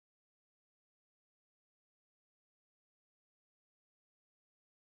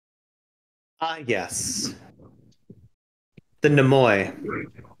Ah, yes. The Nemoi.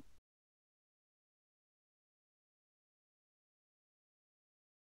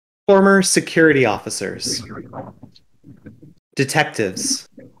 Former security officers, detectives,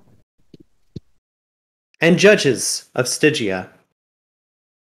 and judges of Stygia.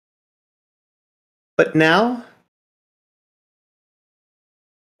 But now,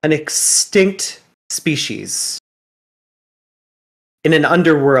 an extinct species in an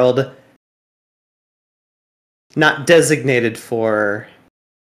underworld not designated for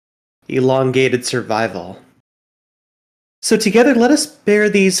elongated survival. So together, let us bear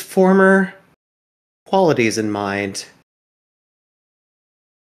these former qualities in mind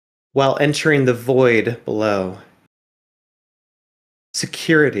while entering the void below.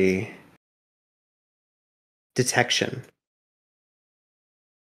 Security, detection,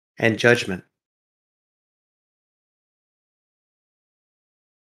 and judgment.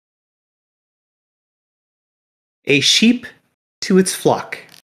 A sheep to its flock.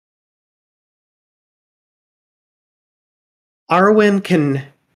 Arwen can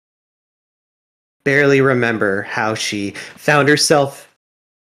barely remember how she found herself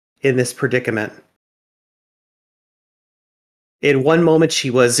in this predicament. In one moment, she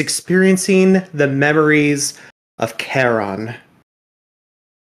was experiencing the memories of Charon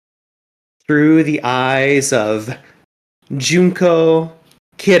through the eyes of Junko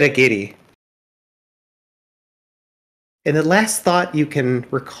Kirigiri. In the last thought you can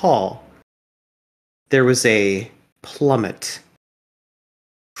recall, there was a plummet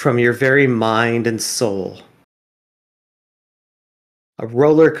from your very mind and soul. A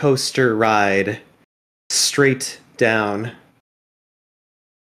roller coaster ride straight down.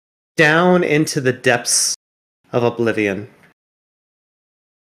 Down into the depths of oblivion.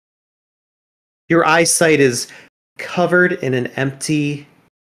 Your eyesight is covered in an empty,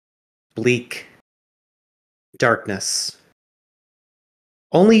 bleak darkness.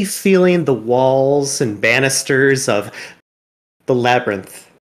 Only feeling the walls and banisters of the labyrinth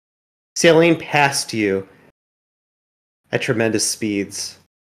sailing past you at tremendous speeds.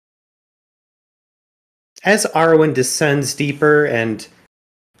 As Arwen descends deeper and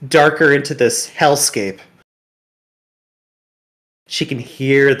darker into this hellscape, she can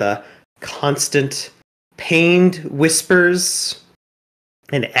hear the constant pained whispers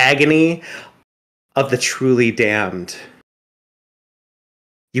and agony of the truly damned.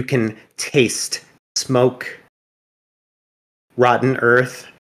 You can taste smoke, rotten earth,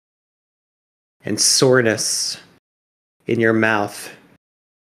 and soreness in your mouth.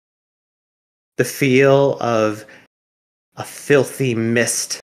 The feel of a filthy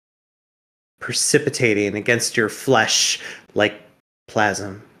mist precipitating against your flesh like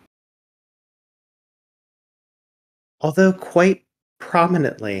plasm. Although quite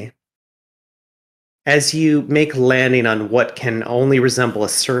prominently, as you make landing on what can only resemble a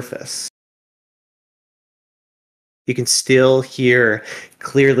surface, you can still hear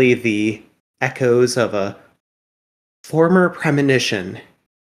clearly the echoes of a former premonition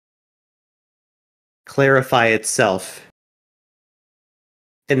clarify itself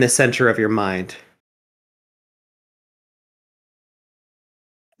in the center of your mind.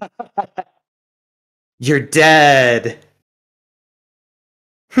 You're dead.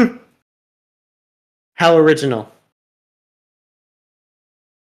 How original.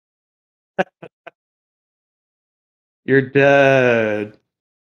 You're dead.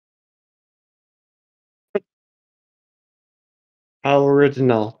 How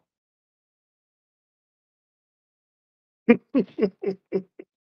original.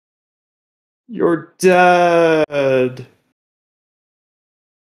 You're dead.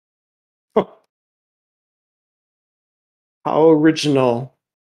 How original.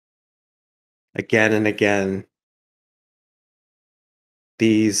 Again and again.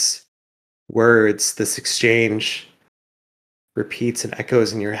 These words, this exchange repeats and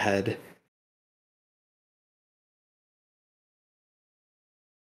echoes in your head.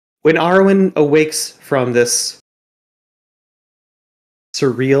 When Arwen awakes from this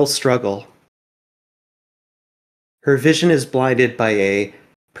surreal struggle, her vision is blinded by a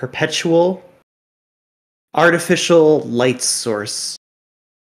perpetual, artificial light source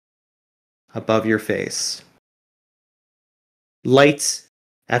above your face. Light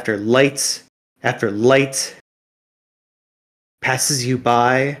after light after light passes you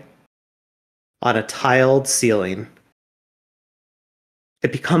by on a tiled ceiling.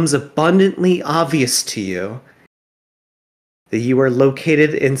 It becomes abundantly obvious to you that you are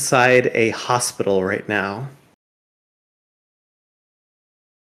located inside a hospital right now.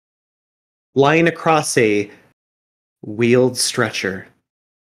 Lying across a wheeled stretcher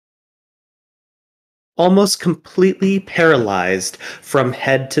almost completely paralyzed from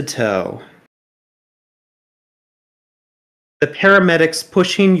head to toe. The paramedics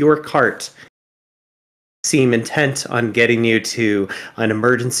pushing your cart seem intent on getting you to an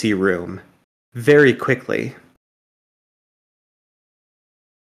emergency room very quickly.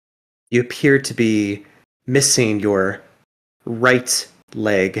 You appear to be missing your right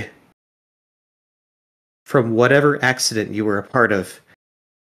leg from whatever accident you were a part of.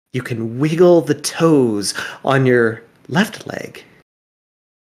 You can wiggle the toes on your left leg,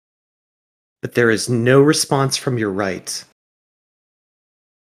 but there is no response from your right.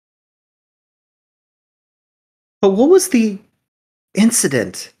 But what was the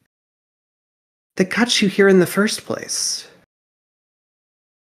incident that got you here in the first place?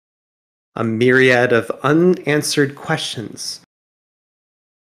 A myriad of unanswered questions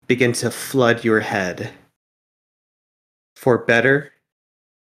begin to flood your head, for better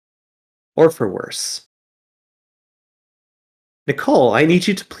or for worse. Nicole, I need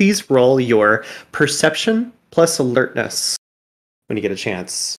you to please roll your perception plus alertness when you get a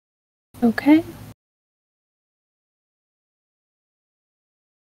chance. Okay.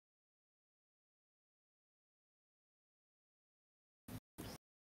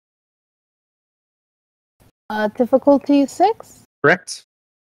 Difficulty 6? Correct?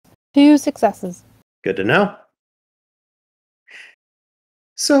 2 successes. Good to know.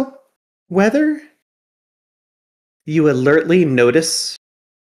 So, whether you alertly notice,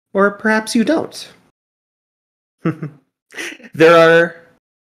 or perhaps you don't, there are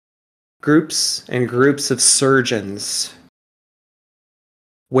groups and groups of surgeons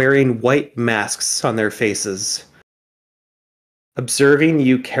wearing white masks on their faces, observing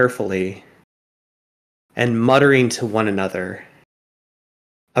you carefully and muttering to one another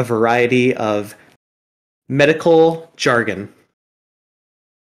a variety of medical jargon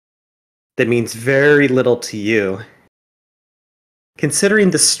that means very little to you,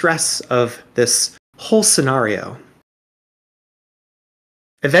 considering the stress of this whole scenario.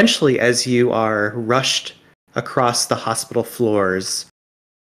 Eventually, as you are rushed across the hospital floors,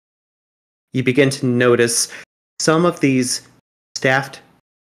 you begin to notice some of these staffed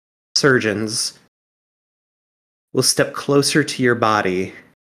surgeons will step closer to your body,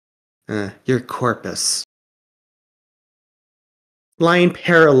 your corpus, lying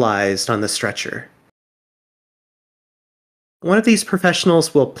paralyzed on the stretcher. One of these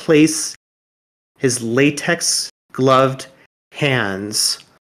professionals will place his latex-gloved hands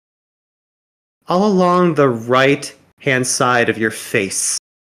all along the right-hand side of your face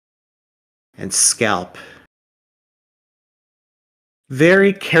and scalp.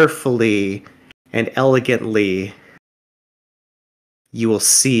 Very carefully and elegantly, you will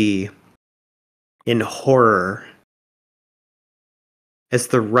see in horror as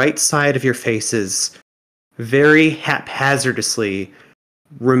the right side of your face is very haphazardly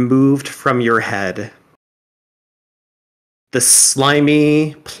removed from your head. The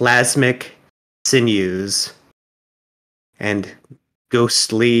slimy, plasmic sinews and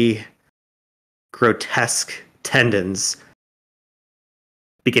ghostly, grotesque tendons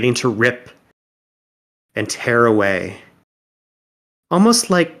beginning to rip and tear away, almost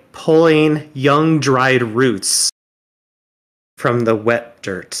like pulling young dried roots from the wet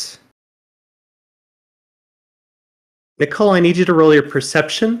dirt. Nicole, I need you to roll your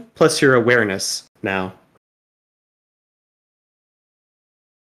perception plus your awareness now.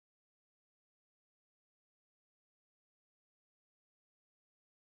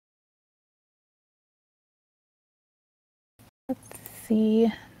 Let's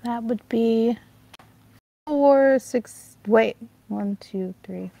see. That would be 4, 6. Wait. 1, 2,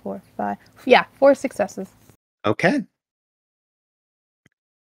 3, 4, 5. Yeah, 4 successes. Okay.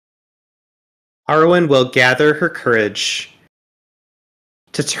 Arwen will gather her courage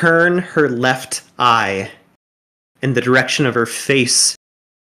to turn her left eye in the direction of her face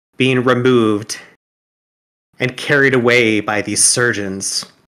being removed and carried away by these surgeons.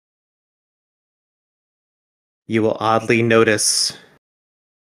 You will oddly notice,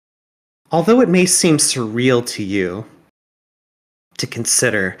 although it may seem surreal to you to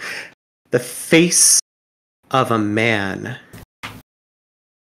consider, the face of a man,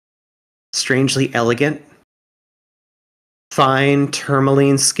 strangely elegant, fine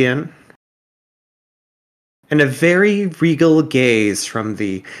tourmaline skin, and a very regal gaze from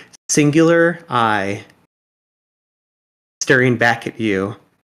the singular eye staring back at you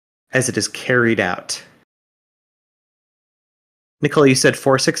as it is carried out. Nicole, you said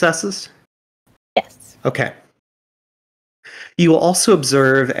 4 successes? Yes. Okay. You will also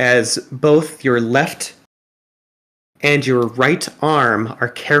observe as both your left and your right arm are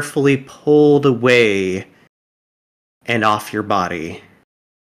carefully pulled away and off your body.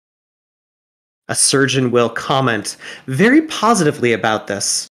 A surgeon will comment very positively about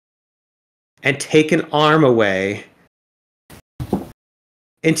this and take an arm away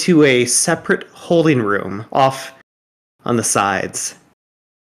into a separate holding room off on the sides.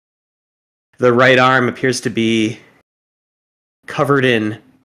 The right arm appears to be covered in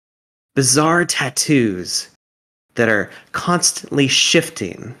bizarre tattoos that are constantly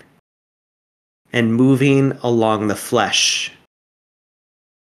shifting and moving along the flesh.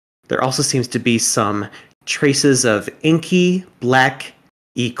 There also seems to be some traces of inky black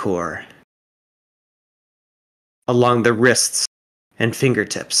ichor along the wrists and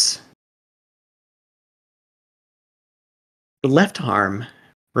fingertips. The left arm,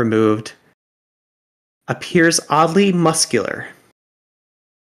 removed, appears oddly muscular,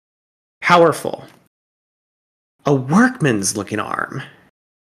 powerful, a workman's looking arm.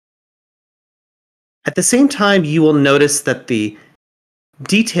 At the same time, you will notice that the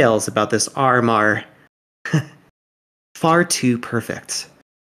details about this arm are far too perfect.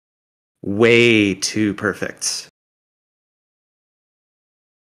 Way too perfect.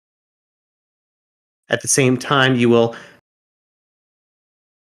 At the same time, you will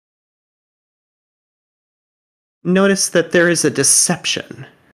notice that there is a deception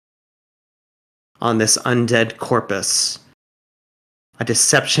on this undead corpus. A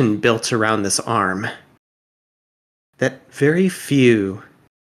deception built around this arm that very few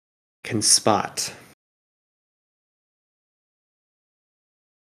can spot.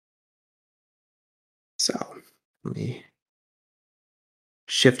 So, let me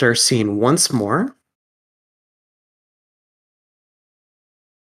shift our scene once more.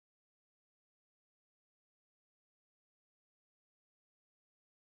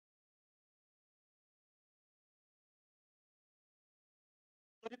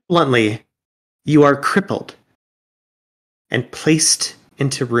 Bluntly, you are crippled and placed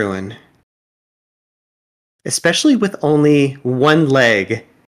into ruin, especially with only one leg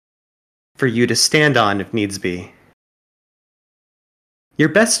for you to stand on if needs be. Your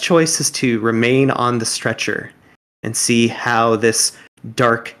best choice is to remain on the stretcher and see how this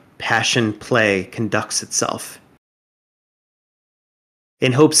dark passion play conducts itself,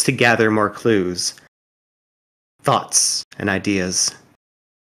 in hopes to gather more clues, thoughts, and ideas.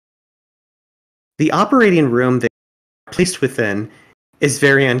 The operating room that you're placed within is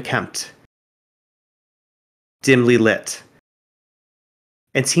very unkempt, dimly lit,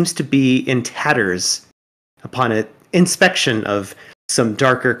 and seems to be in tatters upon an inspection of some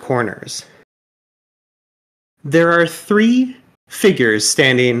darker corners. There are 3 figures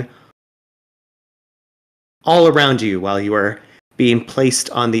standing all around you while you are being placed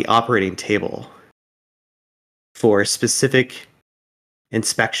on the operating table for specific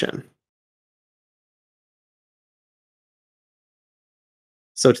inspection.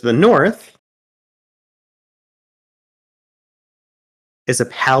 So to the north is a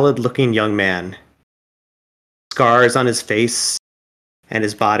pallid-looking young man, scars on his face and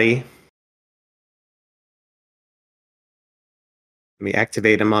his body. Let me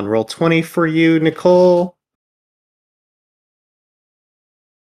activate him on roll 20 for you, Nicole.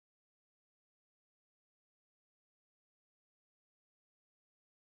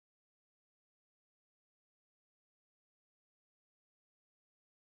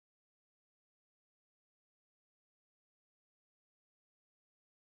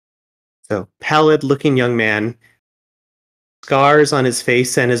 So, pallid-looking young man, scars on his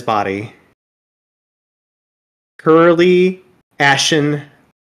face and his body, curly, ashen,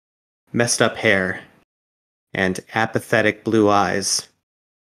 messed up hair, and apathetic blue eyes.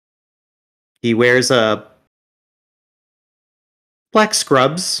 He wears a black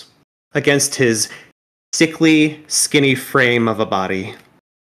scrubs against his sickly, skinny frame of a body.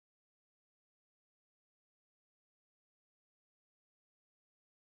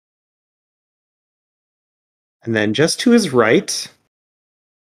 And then just to his right,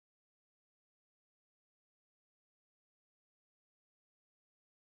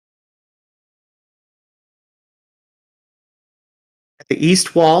 at the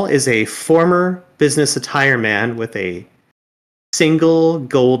east wall, is a former business attire man with a single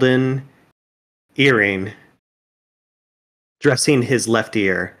golden earring dressing his left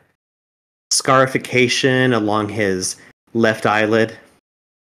ear, scarification along his left eyelid,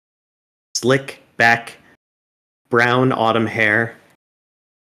 slick back brown autumn hair,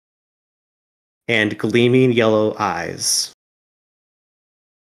 and gleaming yellow eyes.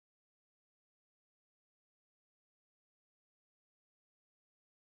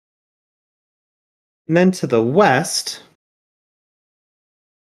 And then to the west,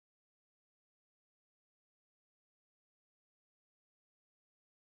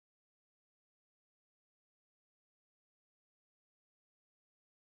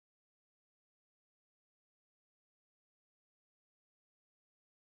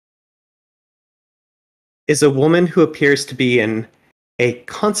 is a woman who appears to be in a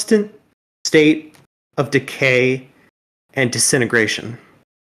constant state of decay and disintegration.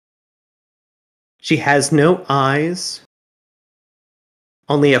 She has no eyes,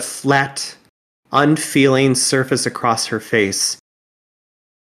 only a flat, unfeeling surface across her face,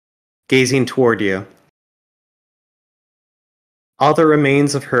 gazing toward you. All that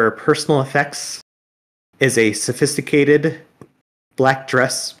remains of her personal effects is a sophisticated black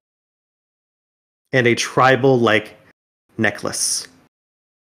dress and a tribal-like necklace.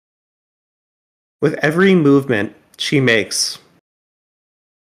 With every movement she makes,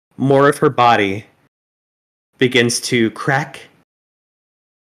 more of her body begins to crack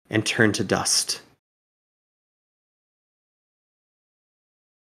and turn to dust.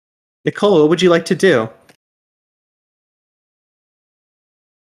 Nicole, what would you like to do?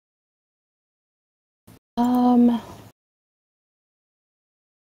 Let's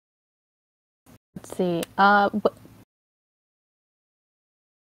see.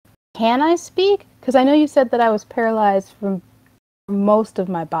 Can I speak? Because I know you said that I was paralyzed from most of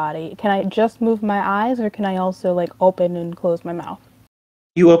my body. Can I just move my eyes, or can I also like open and close my mouth?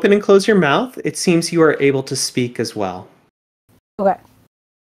 You open and close your mouth. It seems you are able to speak as well. Okay.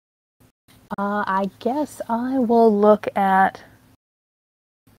 I guess I will look at.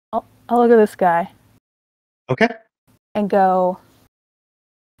 I'll look at this guy. Okay. And go.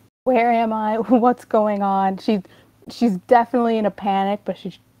 Where am I? What's going on? She's definitely in a panic, but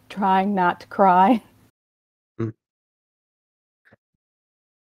she's trying not to cry.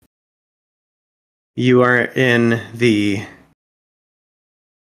 You are in the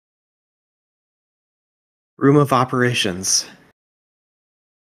room of operations.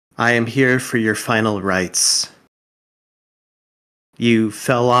 I am here for your final rites. You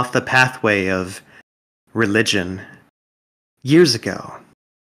fell off the pathway of religion years ago.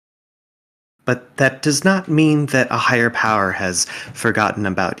 But that does not mean that a higher power has forgotten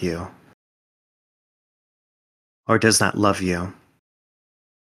about you or does not love you.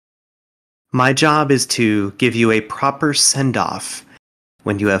 My job is to give you a proper send-off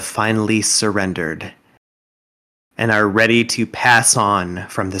when you have finally surrendered and are ready to pass on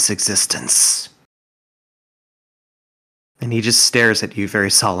from this existence. And he just stares at you very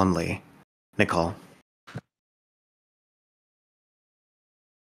solemnly, Nicole.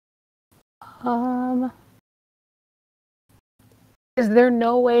 Is there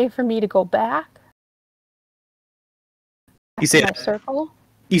no way for me to go back? You say my that, circle?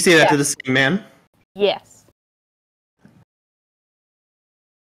 you say that to the same man? Yes.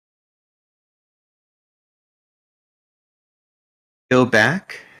 Go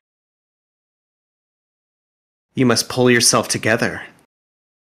back? You must pull yourself together.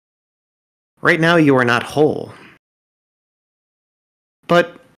 Right now you are not whole.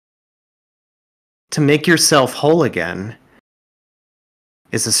 But to make yourself whole again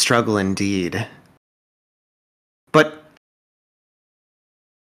is a struggle indeed. But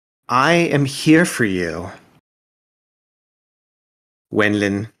I am here for you,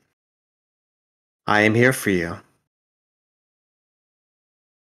 Wenlin. I am here for you.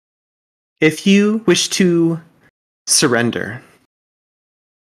 If you wish to surrender,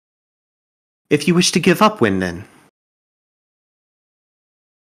 if you wish to give up, Wenlin,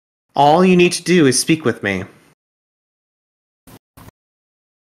 all you need to do is speak with me.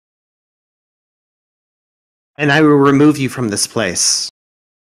 And I will remove you from this place.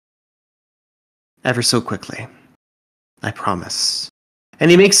 Ever so quickly. I promise. And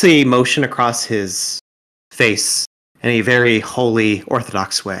he makes a motion across his face in a very holy,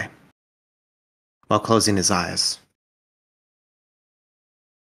 orthodox way, while closing his eyes.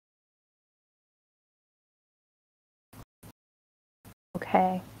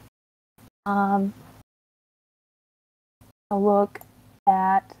 Okay. I'll look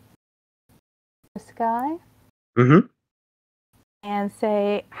at this guy. Mm-hmm. And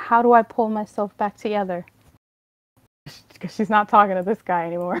say, how do I pull myself back together? Because she's not talking to this guy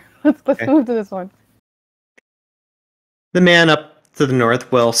anymore. Let's move to this one. The man up to the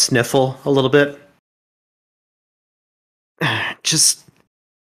north will sniffle a little bit.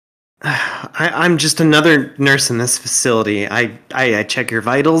 I'm just another nurse in this facility. I check your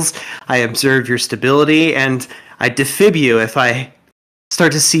vitals, I observe your stability, and I defib you if I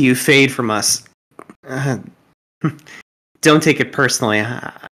start to see you fade from us. Don't take it personally.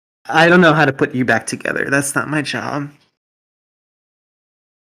 I don't know how to put you back together. That's not my job.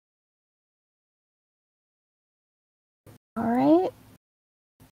 All right.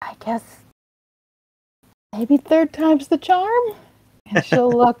 I guess maybe third time's the charm. And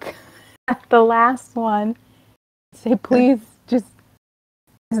she'll look at the last one. Say, please, just,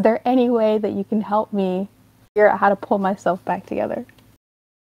 is there any way that you can help me figure out how to pull myself back together?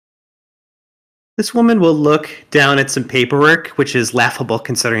 This woman will look down at some paperwork, which is laughable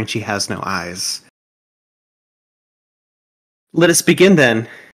considering she has no eyes. Let us begin then.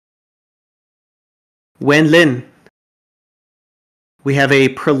 Wen Lin. We have a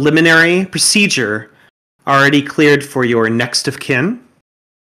preliminary procedure already cleared for your next of kin.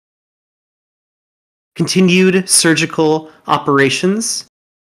 Continued surgical operations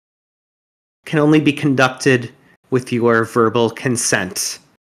can only be conducted with your verbal consent.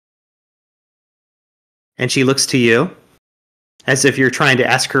 And she looks to you as if you're trying to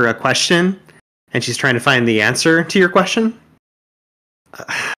ask her a question and she's trying to find the answer to your question.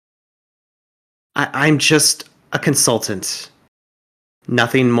 I'm just a consultant.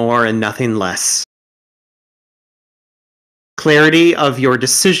 Nothing more and nothing less. Clarity of your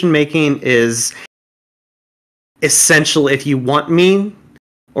decision making is essential if you want me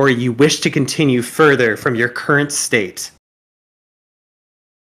or you wish to continue further from your current state.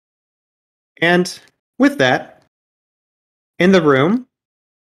 And with that, in the room,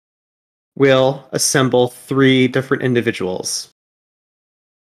 we'll assemble 3 different individuals.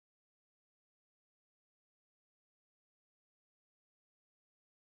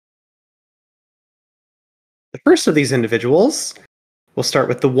 The first of these individuals, we'll start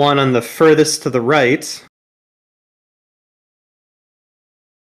with the one on the furthest to the right.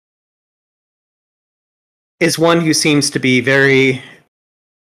 Is one who seems to be very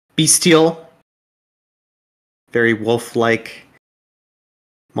bestial, very wolf-like,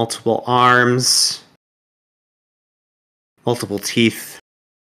 multiple arms, multiple teeth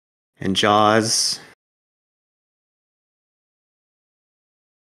and jaws.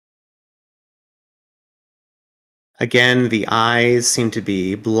 Again, the eyes seem to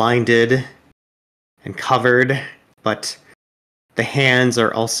be blinded and covered, but the hands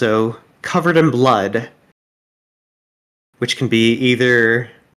are also covered in blood, which can be either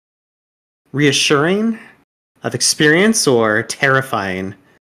reassuring of experience or terrifying,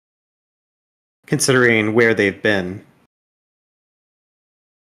 considering where they've been.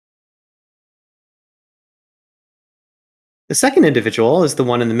 The second individual is the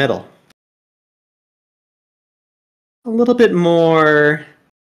one in the middle. A little bit more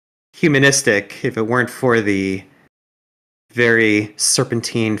humanistic if it weren't for the very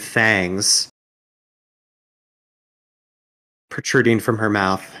serpentine fangs protruding from her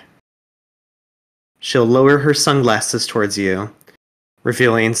mouth. She'll lower her sunglasses towards you,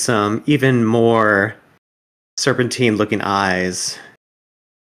 revealing some even more serpentine-looking eyes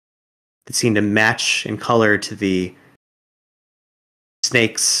that seem to match in color to the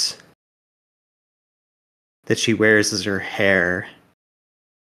snakes that she wears as her hair.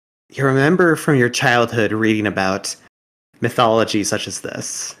 You remember from your childhood reading about mythology such as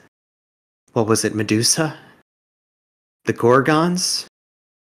this. What was it, Medusa? The Gorgons?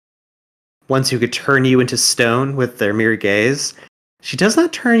 Ones who could turn you into stone with their mere gaze. She does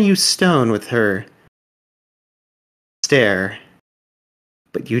not turn you stone with her stare,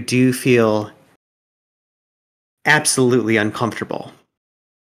 but you do feel absolutely uncomfortable.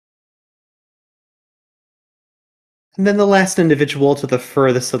 And then the last individual to the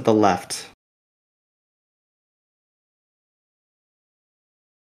furthest of the left.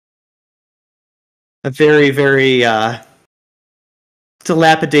 A very, very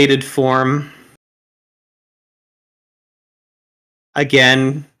dilapidated form.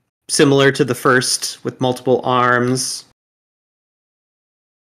 Again, similar to the first, with multiple arms.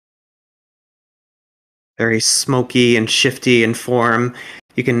 Very smoky and shifty in form.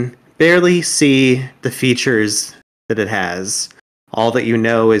 You can barely see the features that it has. All that you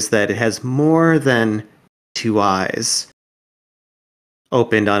know is that it has more than 2 eyes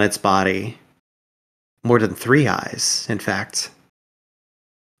opened on its body. More than 3 eyes, in fact.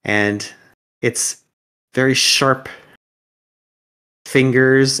 And its very sharp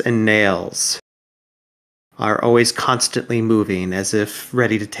fingers and nails are always constantly moving as if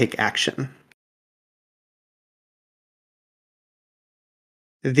ready to take action.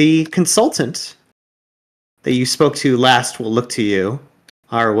 The consultant that you spoke to last will look to you,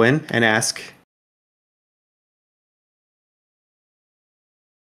 Arwen, and ask,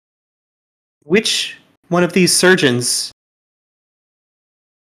 which one of these surgeons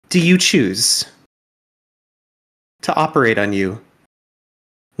do you choose to operate on you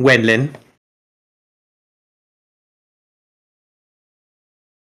Wenlin.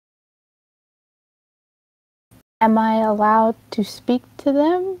 Am I allowed to speak to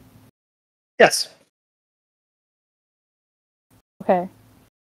them? Yes. Okay.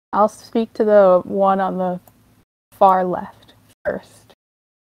 I'll speak to the one on the far left first.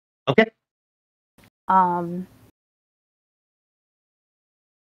 Okay.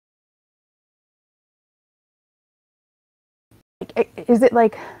 Is it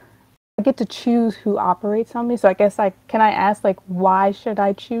like I get to choose who operates on me? So I guess can I ask why should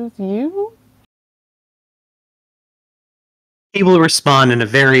I choose you? He will respond in a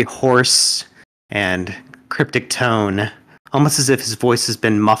very hoarse and cryptic tone, almost as if his voice has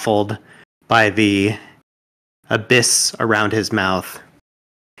been muffled by the abyss around his mouth.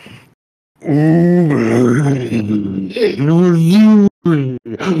 And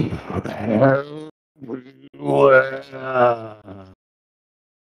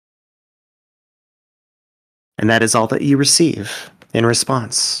that is all that you receive in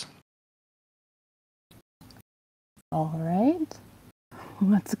response. All right.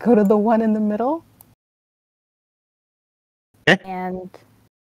 Let's go to the one in the middle. Okay. And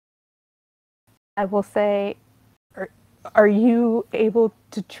I will say, are you able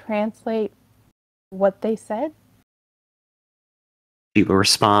to translate what they said? She will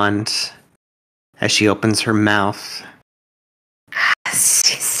respond as she opens her mouth.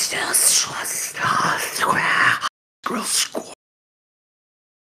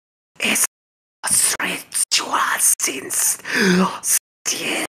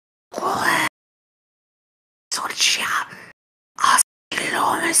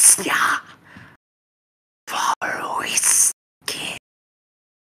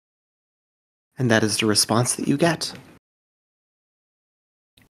 And that is the response that you get.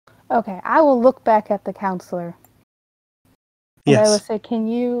 Okay, I will look back at the counselor. And I will Yes. say,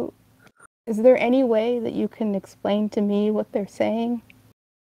 is there any way that you can explain to me what they're saying?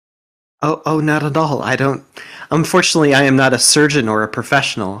 Oh, not at all. Unfortunately, I am not a surgeon or a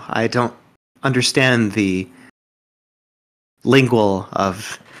professional. I don't understand the lingual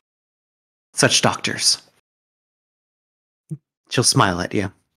of such doctors. She'll smile at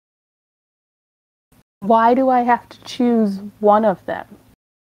you. Why do I have to choose one of them?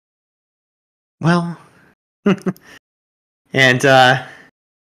 Well, and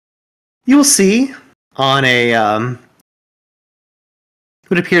you will see on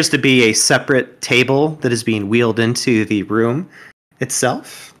what appears to be a separate table that is being wheeled into the room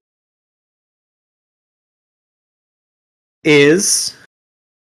itself is,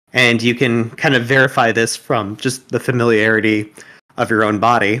 and you can kind of verify this from just the familiarity of your own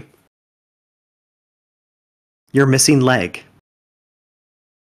body, your missing leg.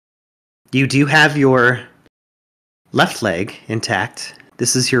 You do have your left leg intact.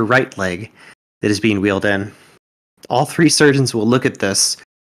 This is your right leg that is being wheeled in. All three surgeons will look at this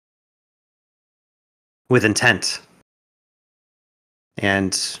with intent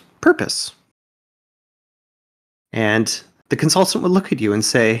and purpose. And the consultant will look at you and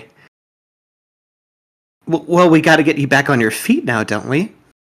say, well, we got to get you back on your feet now, don't we?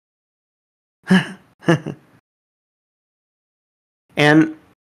 And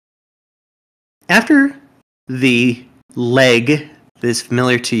after the leg that is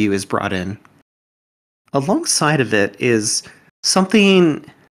familiar to you is brought in, alongside of it is something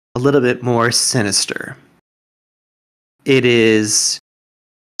a little bit more sinister. It is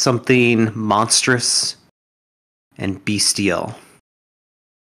something monstrous and bestial,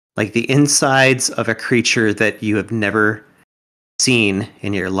 like the insides of a creature that you have never seen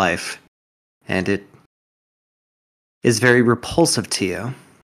in your life, and it is very repulsive to you.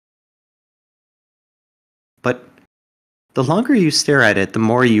 But the longer you stare at it, the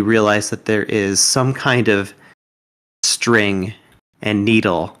more you realize that there is some kind of string and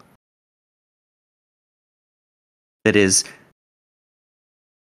needle that is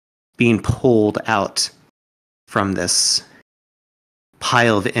being pulled out from this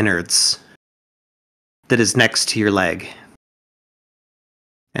pile of innards that is next to your leg.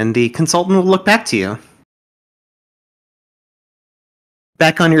 And the consultant will look back to you.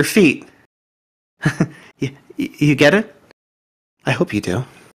 Back on your feet. You get it? I hope you do.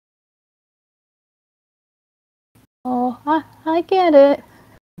 Oh, I get it.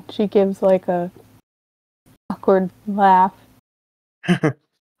 She gives a awkward laugh.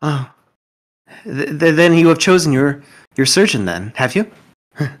 Oh. Then you have chosen your surgeon then, have you?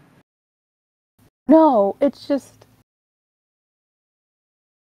 No, it's just,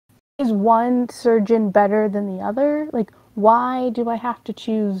 is one surgeon better than the other? Why do I have to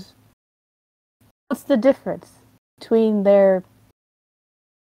choose? What's the difference between their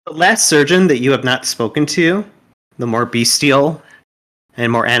The last surgeon that you have not spoken to, the more bestial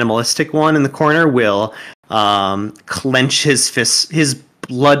and more animalistic one in the corner, will clench his fists, his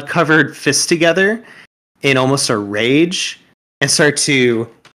blood-covered fists together in almost a rage and start to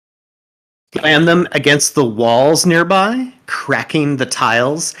slam them against the walls nearby, cracking the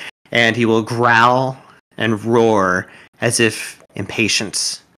tiles, and he will growl and roar as if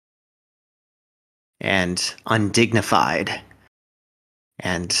impatient and undignified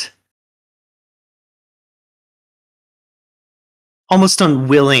and almost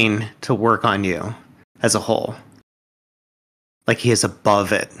unwilling to work on you as a whole. Like he is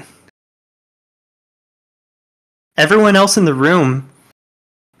above it. Everyone else in the room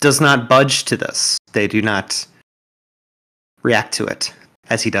does not budge to this. They do not react to it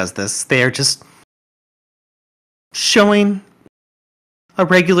as he does this. They are just showing a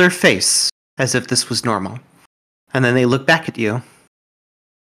regular face as if this was normal. And then they look back at you.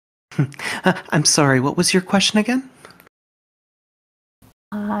 I'm sorry, what was your question again?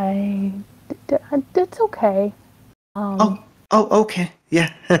 It's okay. Okay,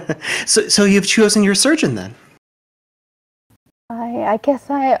 yeah. So you've chosen your surgeon then? I guess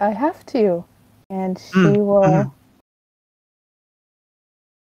I have to. And she will...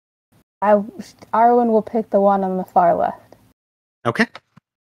 Arwen will pick the one on the far left. Okay.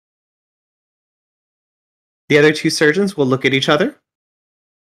 The other two surgeons will look at each other,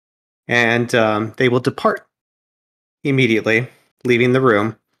 and they will depart immediately, leaving the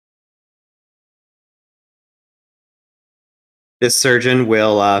room. This surgeon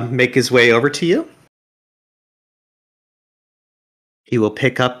will make his way over to you. He will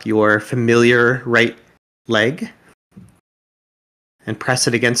pick up your familiar right leg and press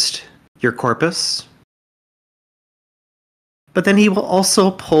it against your corpus. But then he will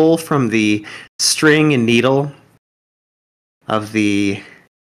also pull from the string and needle of the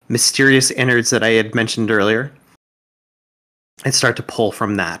mysterious innards that I had mentioned earlier and start to pull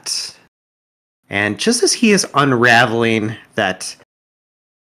from that. And just as he is unraveling that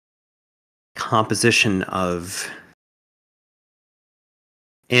composition of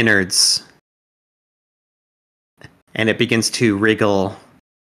innards, and it begins to wriggle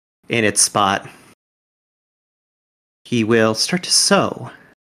in its spot, he will start to sew,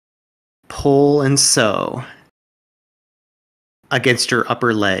 pull and sew against your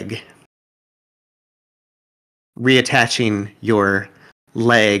upper leg, reattaching your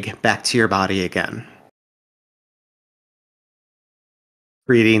leg back to your body again,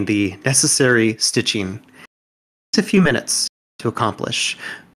 creating the necessary stitching. It's a few minutes to accomplish.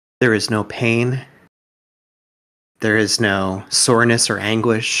 There is no pain. There is no soreness or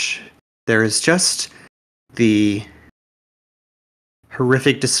anguish. There is just the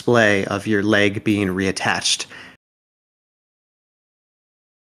horrific display of your leg being reattached.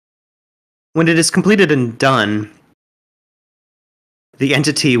 When it is completed and done, the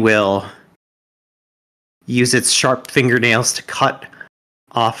entity will use its sharp fingernails to cut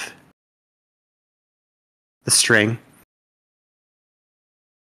off the string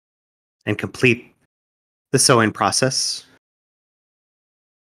and complete the sewing process.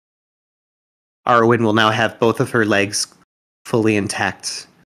 Arwen will now have both of her legs fully intact,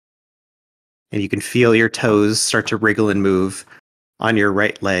 and you can feel your toes start to wriggle and move on your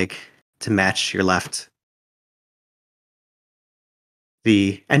right leg to match your left.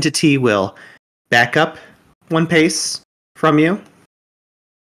 The entity will back up one pace from you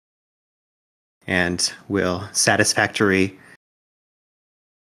and will satisfactorily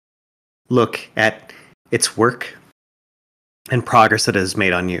look at its work and progress that it has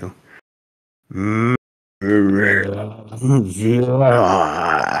made on you.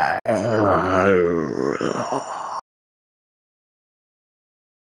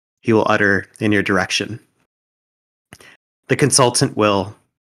 He will utter in your direction. The consultant will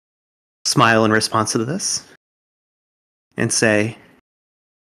smile in response to this and say,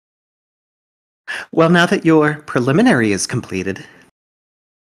 well, now that your preliminary is completed,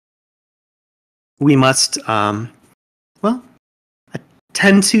 we must,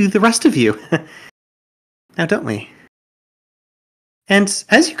 attend to the rest of you. Now, don't we? And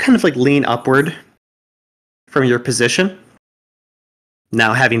as you kind of lean upward from your position,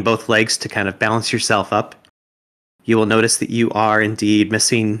 now having both legs to kind of balance yourself up, you will notice that you are indeed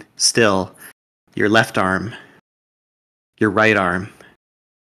missing still your left arm, your right arm,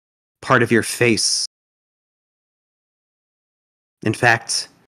 part of your face. In fact,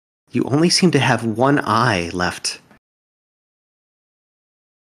 you only seem to have one eye left.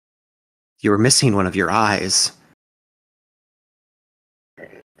 You are missing one of your eyes.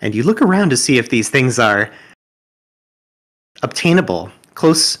 And you look around to see if these things are obtainable,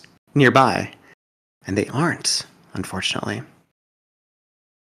 close nearby. And they aren't, unfortunately.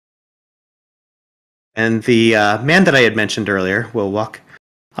 And the man that I had mentioned earlier will walk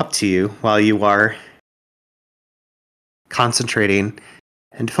up to you while you are concentrating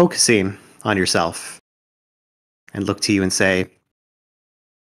and focusing on yourself and look to you and say,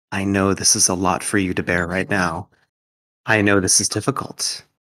 I know this is a lot for you to bear right now. I know this is difficult.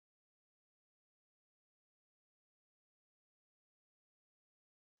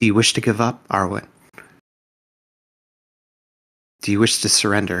 Do you wish to give up, Arwen? Do you wish to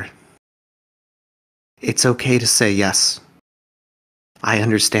surrender? It's okay to say yes. I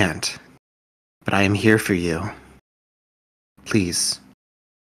understand. But I am here for you. Please.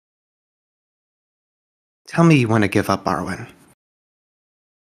 Tell me you want to give up, Arwen.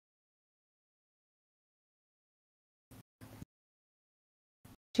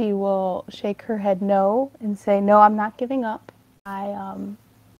 She will shake her head no and say, no, I'm not giving up. I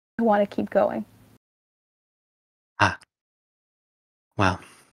want to keep going. Ah. Well.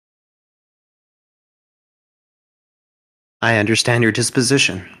 I understand your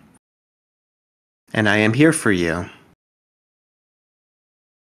disposition. And I am here for you.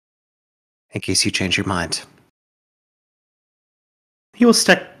 In case you change your mind. He will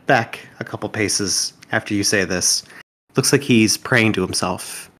step back a couple paces after you say this. Looks like he's praying to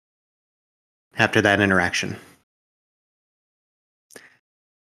himself after that interaction.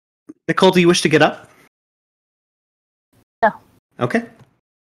 Nicole, do you wish to get up? No. Okay.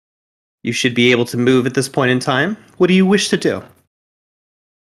 You should be able to move at this point in time. What do you wish to do?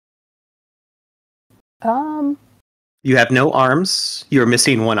 You have no arms. You're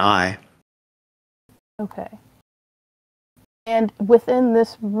missing one eye. Okay. And within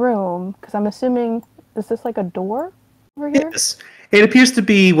this room, because I'm assuming, is this like a door over here? Yes. It appears to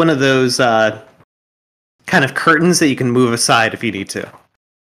be one of those kind of curtains that you can move aside if you need to.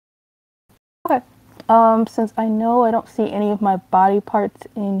 Okay. Since I know I don't see any of my body parts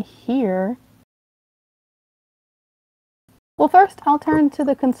in here. Well, first I'll turn to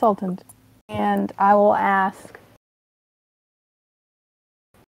the consultant and I will ask,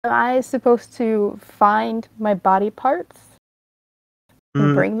 am I supposed to find my body parts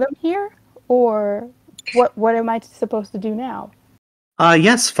and bring them here? Or what am I supposed to do now?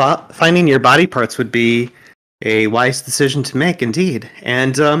 Yes, finding your body parts would be a wise decision to make, indeed.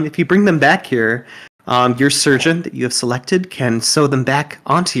 And if you bring them back here, your surgeon that you have selected can sew them back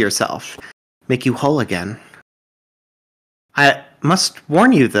onto yourself, make you whole again. I must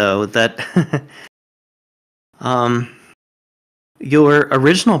warn you, though, that your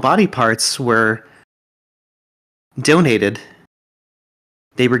original body parts were donated.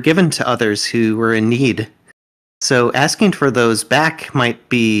 They were given to others who were in need. So asking for those back might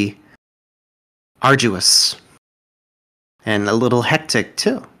be arduous and a little hectic,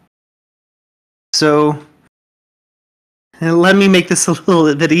 too. So let me make this a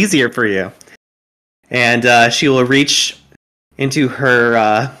little bit easier for you. And she will reach into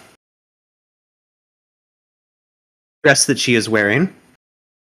her dress that she is wearing,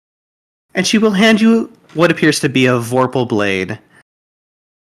 and she will hand you what appears to be a vorpal blade.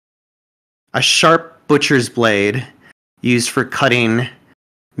 A sharp butcher's blade used for cutting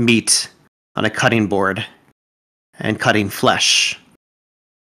meat on a cutting board and cutting flesh.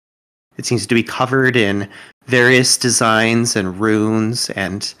 It seems to be covered in various designs and runes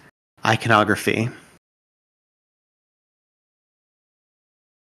and iconography.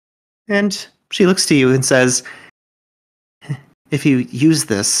 And she looks to you and says, if you use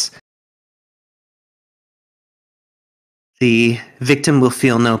this, the victim will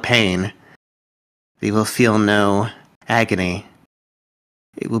feel no pain. They will feel no agony.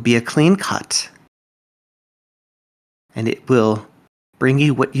 It will be a clean cut. And it will bring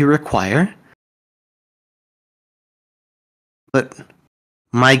you what you require. But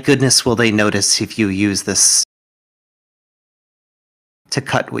my goodness, will they notice if you use this to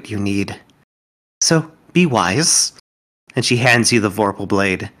cut what you need. So be wise. And she hands you the vorpal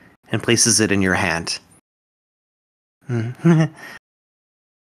blade and places it in your hand. Good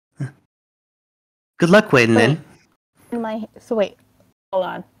luck, Wayden. So wait, hold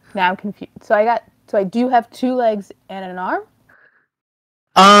on. Now I'm confused. So I do have 2 legs and an arm?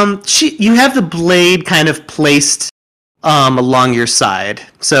 You have the blade kind of placed along your side.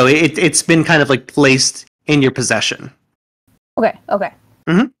 So it's been kind of like placed in your possession. Okay.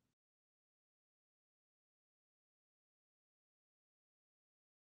 Mm-hmm.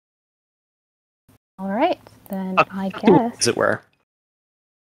 All right, then I guess. As it were.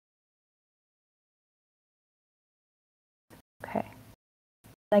 Okay.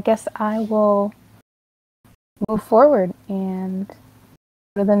 I guess I will move forward and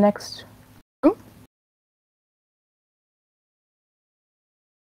to the next room.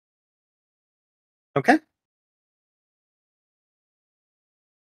 Okay.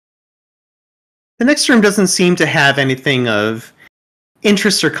 The next room doesn't seem to have anything of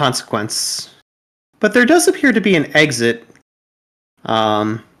interest or consequence, but there does appear to be an exit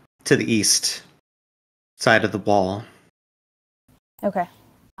to the east side of the wall. Okay.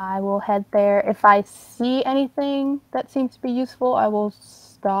 I will head there. If I see anything that seems to be useful, I will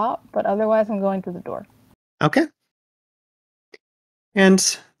stop, but otherwise I'm going to the door. Okay.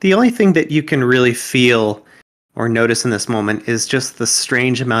 And the only thing that you can really feel or notice in this moment is just the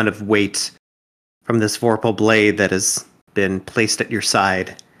strange amount of weight from this vorpal blade that has been placed at your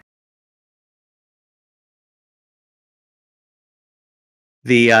side.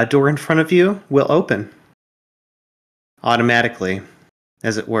 The door in front of you will open automatically,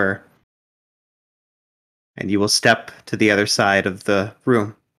 as it were, and you will step to the other side of the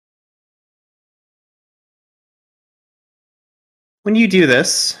room. When you do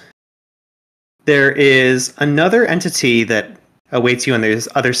this, there is another entity that awaits you on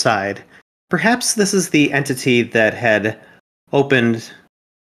the other side. Perhaps this is the entity that had opened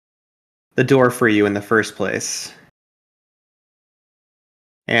the door for you in the first place.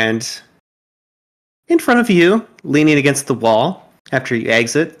 And in front of you, leaning against the wall after you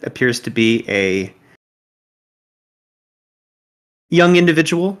exit, appears to be a young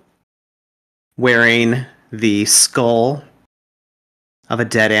individual wearing the skull of a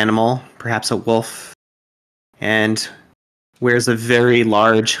dead animal, perhaps a wolf, and wears a very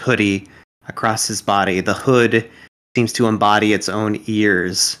large hoodie across his body. The hood seems to embody its own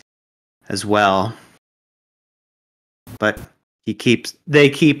ears as well. But they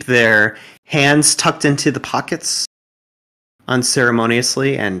keep their hands tucked into the pockets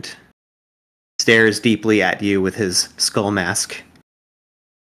unceremoniously and stares deeply at you with his skull mask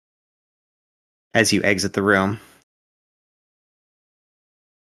as you exit the room.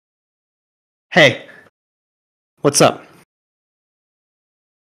 Hey, what's up?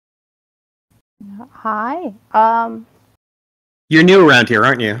 Hi. You're new around here,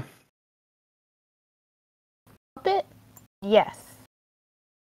 aren't you? A bit? Yes.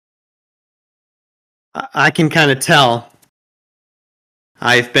 I can kind of tell.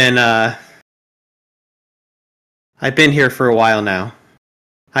 I've been here for a while now.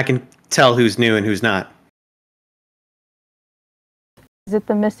 I can tell who's new and who's not. Is it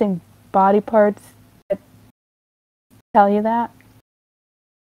the missing body parts that tell you that?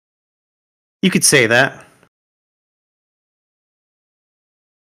 You could say that.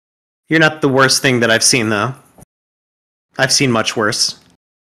 You're not the worst thing that I've seen, though. I've seen much worse.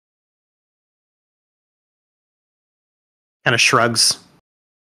 Kind of shrugs.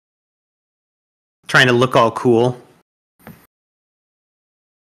 Trying to look all cool.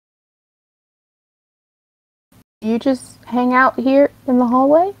 You just hang out here in the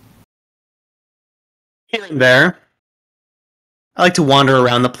hallway? Here and there. I like to wander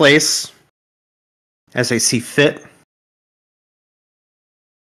around the place as I see fit.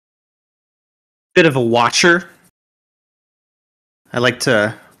 Bit of a watcher. I like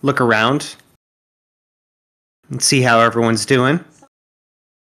to look around and see how everyone's doing.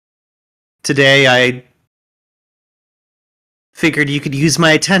 Today I figured you could use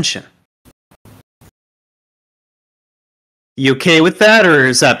my attention. You okay with that, or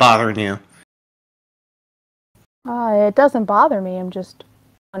is that bothering you? It doesn't bother me. I'm just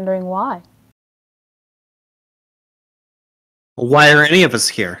wondering why. Why are any of us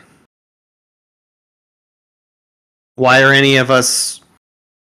here? Why are any of us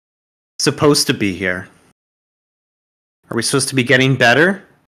supposed to be here? Are we supposed to be getting better?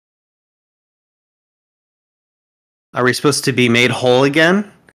 Are we supposed to be made whole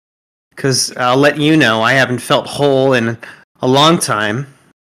again? Because I'll let you know, I haven't felt whole in a long time.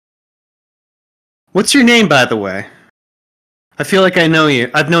 What's your name, by the way? I feel like I know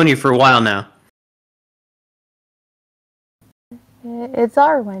you. I've known you for a while now. It's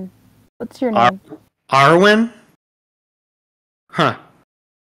Arwen. What's your name? Arwen? Huh.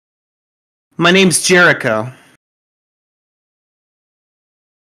 My name's Jericho.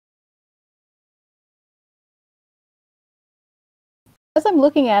 As I'm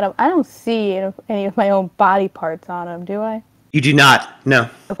looking at him, I don't see any of my own body parts on him, do I? You do not, no.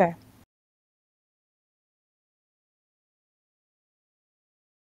 Okay.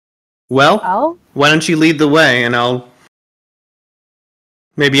 Well, why don't you lead the way and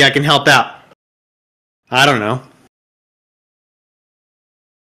maybe I can help out. I don't know.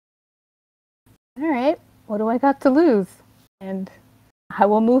 Alright, what do I got to lose? And I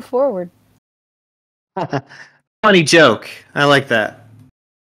will move forward. Funny joke. I like that.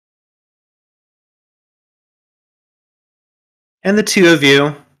 And the two of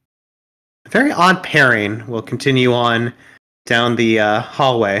you, a very odd pairing, will continue on down the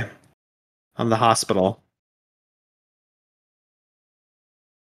hallway of the hospital.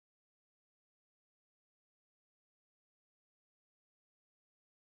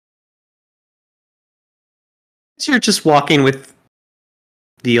 As you're just walking with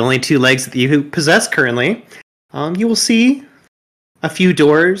the only two legs that you possess currently, you will see a few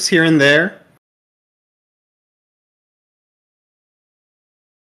doors here and there.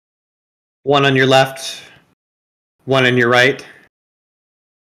 One on your left, one on your right.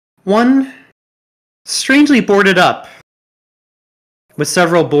 One strangely boarded up with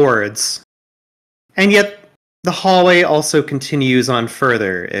several boards. And yet the hallway also continues on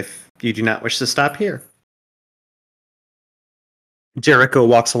further if you do not wish to stop here. Jericho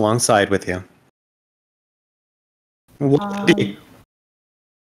walks alongside with you.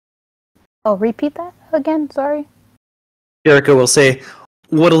 Oh, repeat that again, sorry. Jericho will say,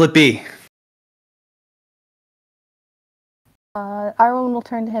 "What'll it be?" Arwen will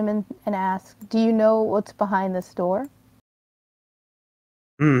turn to him and ask, do you know what's behind this door?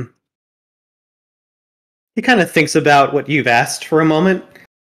 He kind of thinks about what you've asked for a moment.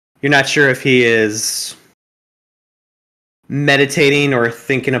 You're not sure if he is meditating or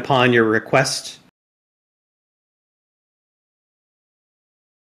thinking upon your request.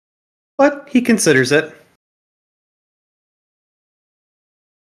 But he considers it.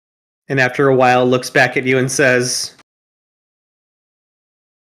 And after a while looks back at you and says,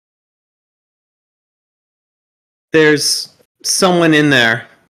 "There's someone in there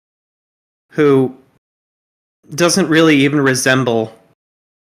who doesn't really even resemble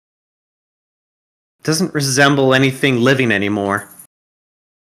anything living anymore.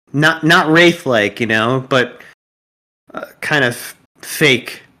 Not Wraith-like, but kind of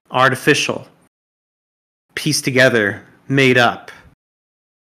fake, artificial, pieced together, made up.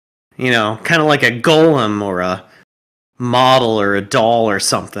 Kind of like a golem or a model or a doll or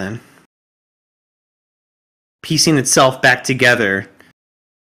something. Piecing itself back together,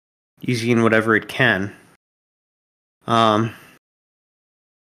 using whatever it can.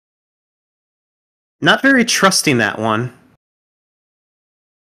 Not very trusting, that one.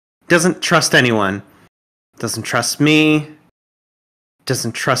 Doesn't trust anyone. Doesn't trust me.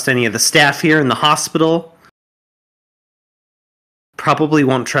 Doesn't trust any of the staff here in the hospital. Probably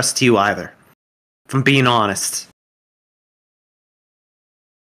won't trust you either, if I'm being honest."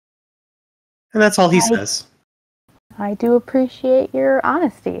 And that's all he says. I do appreciate your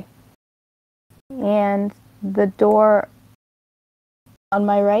honesty. And the door on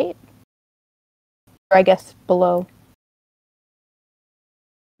my right? Or I guess below.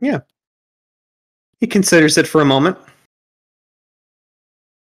 Yeah. He considers it for a moment.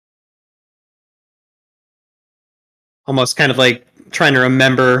 Almost kind of like trying to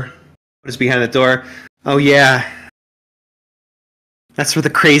remember what is behind the door. Oh yeah. That's where the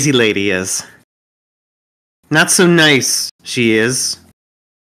crazy lady is. Not so nice, she is.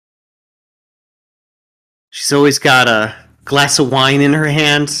 She's always got a glass of wine in her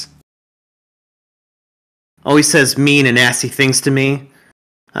hand. Always says mean and nasty things to me.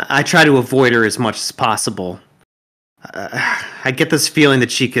 I try to avoid her as much as possible. I get this feeling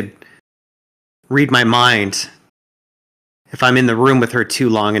that she could read my mind if I'm in the room with her too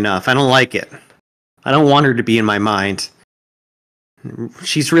long enough. I don't like it. I don't want her to be in my mind.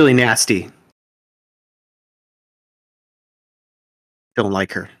 She's really nasty. Don't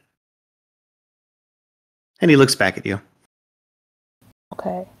like her. And he looks back at you.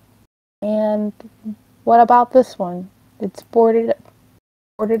 Okay. And what about this one? It's boarded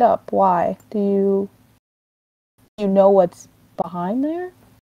up. Why? Do you know what's behind there?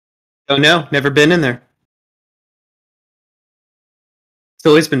 Oh no, never been in there. It's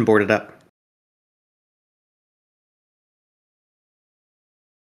always been boarded up.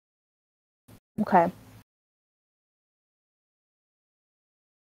 Okay.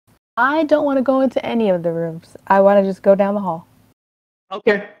 I don't want to go into any of the rooms. I want to just go down the hall.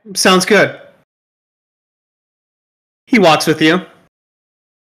 Okay, sounds good. He walks with you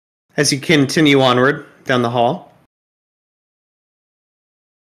as you continue onward down the hall.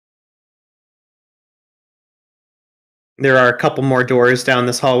 There are a couple more doors down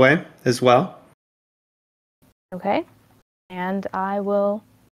this hallway as well. Okay. And I will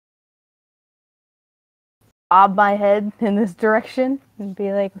bob my head in this direction and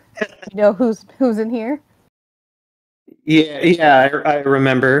be like, who's in here? Yeah, I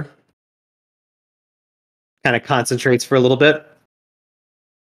remember. Kind of concentrates for a little bit.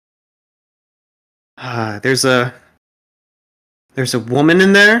 There's a woman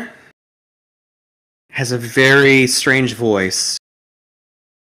in there. has a very strange voice.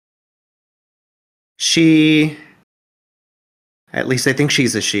 She, at least I think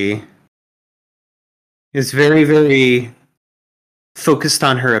she's a she, is very, very focused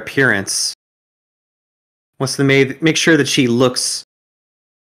on her appearance. Wants to make sure that she looks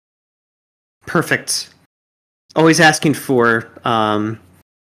perfect. Always asking for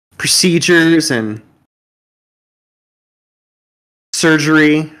procedures and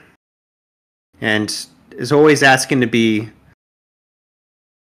surgery, and is always asking to be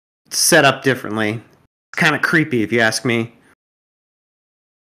set up differently. It's kind of creepy, if you ask me.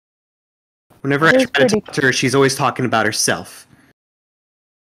 Whenever I try to talk to her, she's always talking about herself.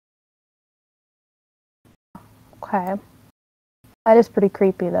 Okay. That is pretty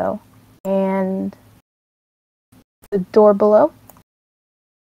creepy, though. And the door below?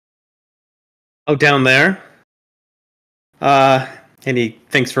 Oh, down there? And he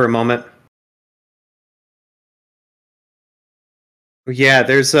thinks for a moment. Yeah,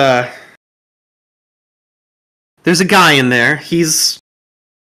 there's a guy in there. He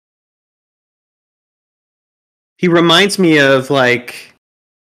reminds me of, like,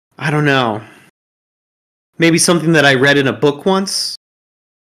 I don't know, maybe something that I read in a book once.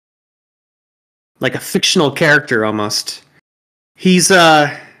 Like a fictional character, almost. He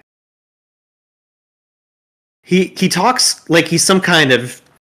talks like he's some kind of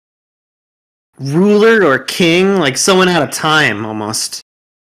ruler or king, like someone out of time, almost.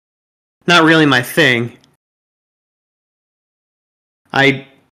 Not really my thing. I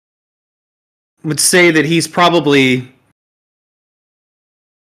would say that he's probably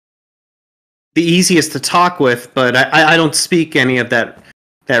the easiest to talk with, but I don't speak any of that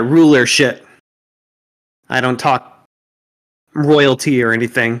ruler shit. I don't talk royalty or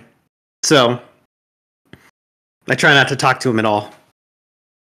anything. So I try not to talk to him at all.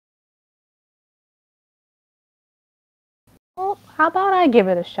 Well, how about I give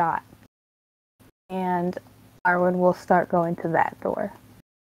it a shot? And Arwen will start going to that door.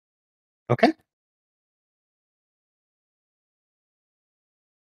 Okay.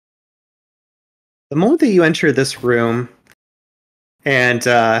 The moment that you enter this room, and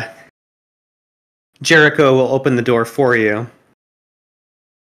Jericho will open the door for you,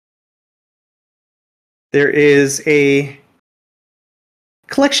 there is a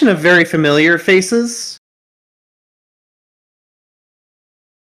collection of very familiar faces.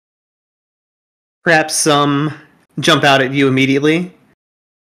 Perhaps some jump out at you immediately.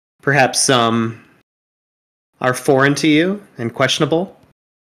 Perhaps some are foreign to you and questionable.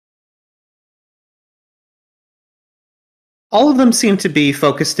 All of them seem to be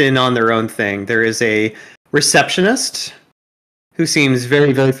focused in on their own thing. There is a receptionist who seems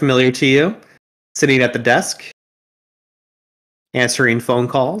very, very familiar to you, sitting at the desk, answering phone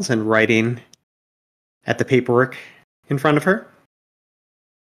calls and writing at the paperwork in front of her.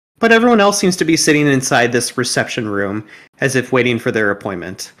 But everyone else seems to be sitting inside this reception room as if waiting for their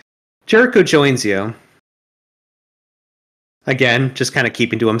appointment. Jericho joins you. Again, just kind of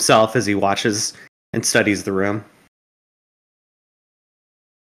keeping to himself as he watches and studies the room.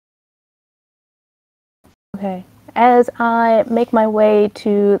 Okay. As I make my way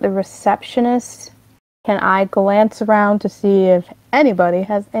to the receptionist, can I glance around to see if anybody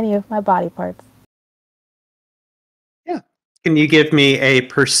has any of my body parts? Yeah. Can you give me a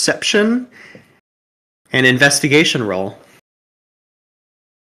perception and investigation roll?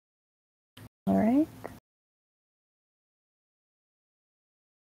 All right.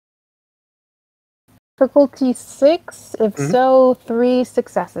 Difficulty 6, if so, 3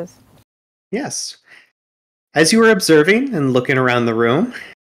 successes. Yes. As you are observing and looking around the room,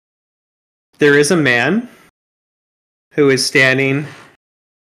 there is a man who is standing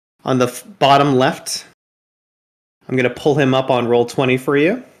on the bottom left. I'm going to pull him up on roll 20 for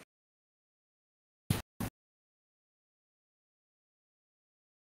you.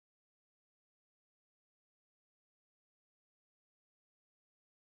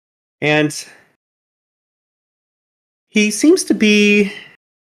 And he seems to be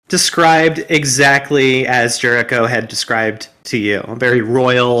described exactly as Jericho had described to you. Very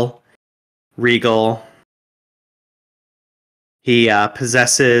royal, regal. He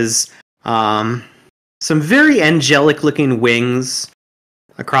possesses some very angelic-looking wings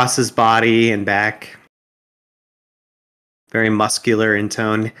across his body and back. Very muscular in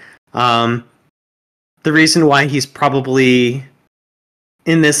tone. The reason why he's probably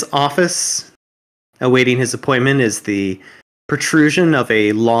in this office awaiting his appointment is the protrusion of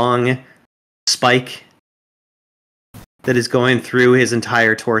a long spike that is going through his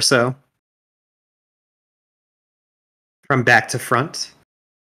entire torso from back to front.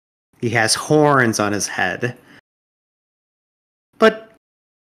 He has horns on his head. But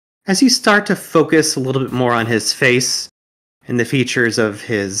as you start to focus a little bit more on his face and the features of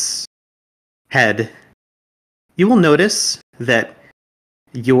his head, you will notice that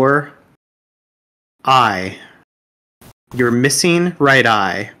your eye, your missing right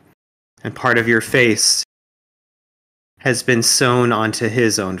eye, and part of your face has been sewn onto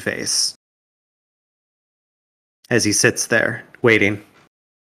his own face as he sits there, waiting.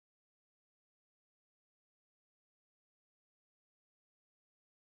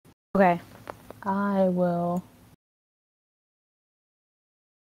 Okay. I will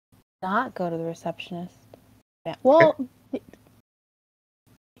not go to the receptionist. Yeah. Well,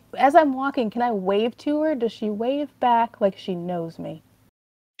 as I'm walking, can I wave to her? Does she wave back like she knows me?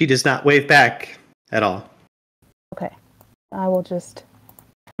 She does not wave back at all. Okay. I will just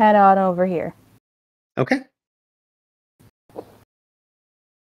head on over here. Okay.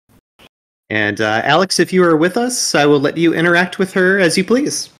 And Alex, if you are with us, I will let you interact with her as you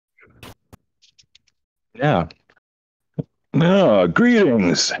please. Yeah.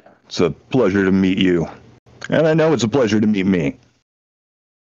 Greetings. It's a pleasure to meet you. And I know it's a pleasure to meet me.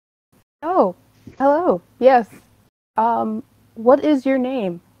 Oh, hello. Yes. What is your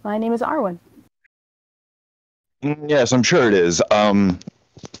name? My name is Arwen. Yes, I'm sure it is.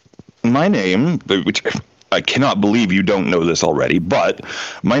 My name, which I cannot believe you don't know this already, but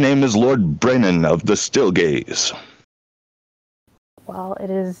my name is Lord Brennan of the Stillgaze. Well, it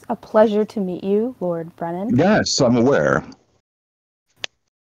is a pleasure to meet you, Lord Brennan. Yes, I'm aware.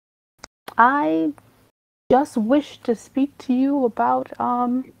 I just wish to speak to you about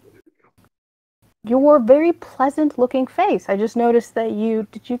your very pleasant looking face. I just noticed that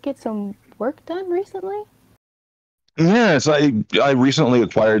did you get some work done recently? Yes, I recently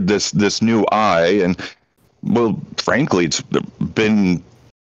acquired this new eye, and well, frankly, it's been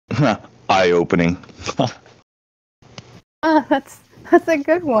eye-opening. That's a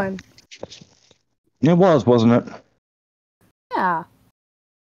good one. It was, wasn't it? Yeah.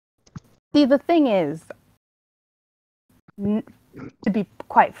 See, the thing is, to be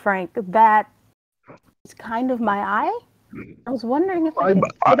quite frank, that is kind of my eye. I was wondering if I could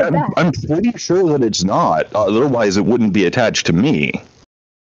get it back. I'm pretty sure that it's not. Otherwise, it wouldn't be attached to me.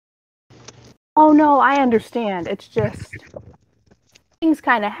 Oh, no, I understand. It's just things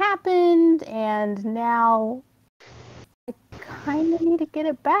kind of happened, and now I kind of need to get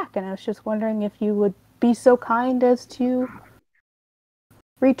it back. And I was just wondering if you would be so kind as to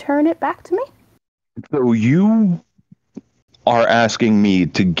return it back to me. So you are asking me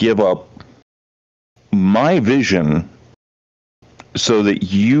to give up my vision so that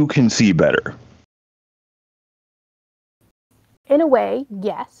you can see better? In a way,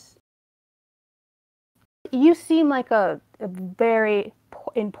 yes. You seem like a very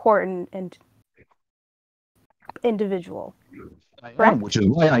important and individual. I am, which is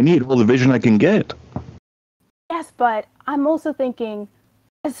why I need all the vision I can get. Yes, but I'm also thinking,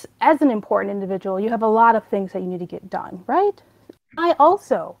 as an important individual, you have a lot of things that you need to get done, right? I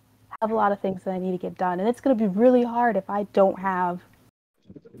also have a lot of things that I need to get done, and it's going to be really hard if I don't have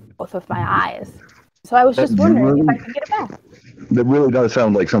both of my eyes. So I was just wondering if I could get it back. That really does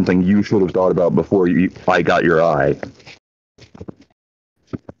sound like something you should have thought about before I got your eye.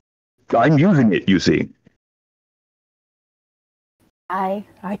 I'm using it, you see. I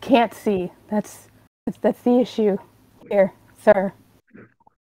can't see. That's the issue here, sir.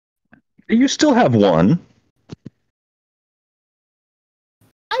 You still have one.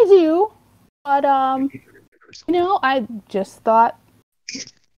 I do, but I just thought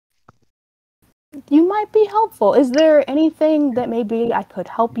you might be helpful. Is there anything that maybe I could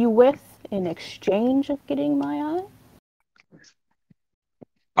help you with in exchange of getting my eye?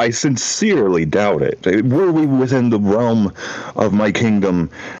 I sincerely doubt it. Were we within the realm of my kingdom,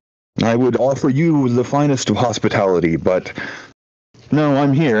 I would offer you the finest of hospitality, but no,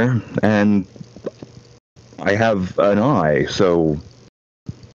 I'm here, and I have an eye, so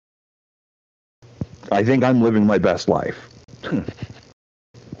I think I'm living my best life.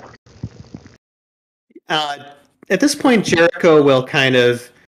 At this point, Jericho will kind of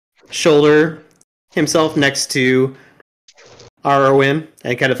shoulder himself next to Arwen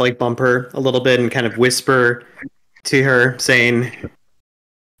and kind of like bump her a little bit and kind of whisper to her, saying,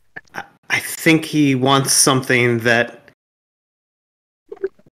 I think he wants something that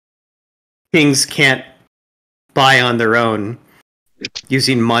kings can't buy on their own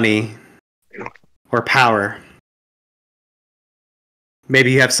using money or power.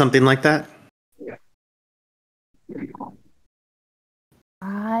 Maybe you have something like that?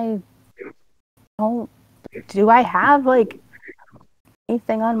 I don't. Do I have, like,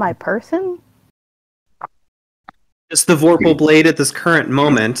 Anything on my person? Just the Vorpal blade at this current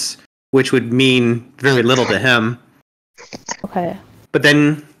moment, which would mean very little to him. Okay. But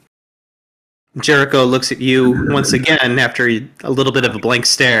then Jericho looks at you once again after a little bit of a blank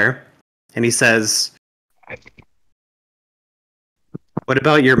stare, and he says, "What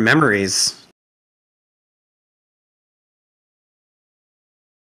about your memories?"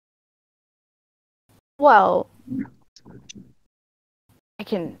 Well, I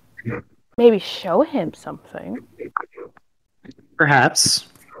can maybe show him something. Perhaps.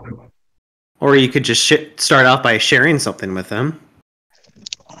 Or you could just start off by sharing something with him.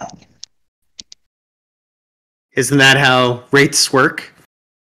 Isn't that how wraiths work?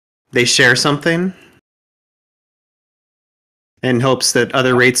 They share something in hopes that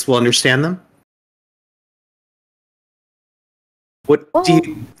other wraiths will understand them? What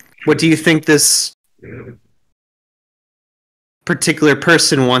do you think this particular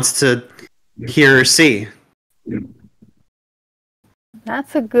person wants to hear or see?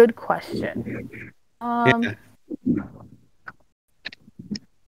 That's a good question.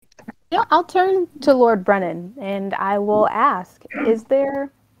 Yeah, I'll turn to Lord Brennan and I will ask, if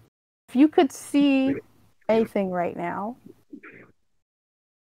you could see anything right now,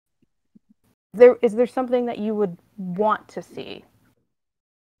 is there something that you would want to see?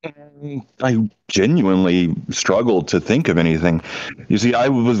 I genuinely struggled to think of anything. You see, I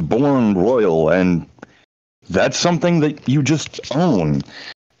was born royal, and that's something that you just own.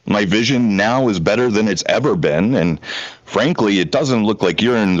 My vision now is better than it's ever been, and frankly, it doesn't look like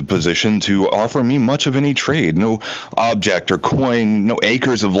you're in the position to offer me much of any trade. No object or coin, no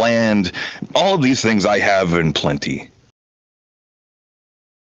acres of land. All of these things I have in plenty.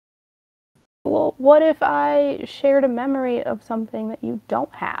 Well, what if I shared a memory of something that you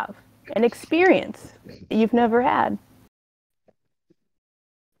don't have? An experience that you've never had?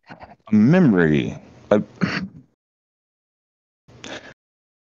 A memory.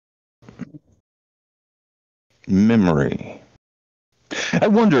 Memory. I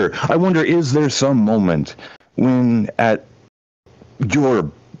wonder, is there some moment when at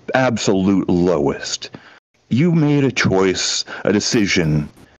your absolute lowest, you made a choice, a decision,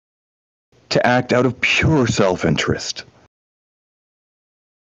 to act out of pure self-interest?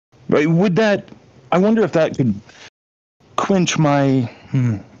 Right? I wonder if that could quench my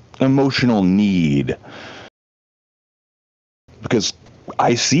emotional need. Because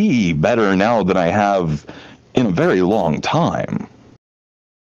I see better now than I have in a very long time.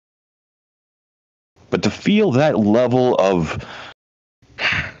 But to feel that level of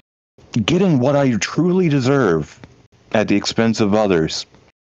getting what I truly deserve at the expense of others,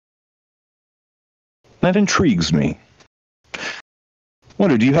 that intrigues me.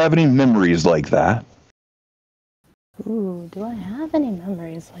 Wonder, do you have any memories like that? Ooh, do I have any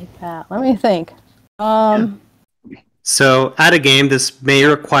memories like that? Let me think. So, at a game, this may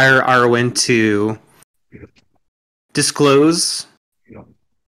require Arwen to disclose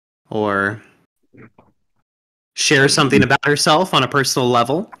or share something about herself on a personal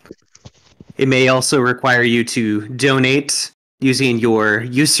level. It may also require you to donate using your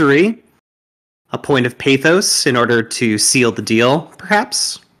usury, a point of pathos, in order to seal the deal,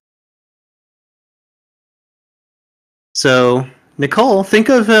 perhaps. So, Nicole, think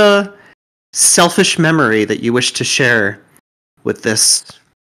of a selfish memory that you wish to share with this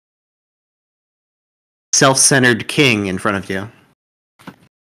self-centered king in front of you.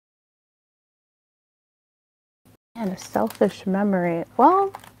 And a selfish memory.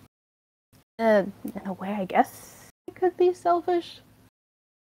 Well, in a way, I guess it could be selfish.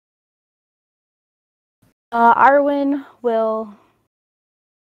 Arwen will...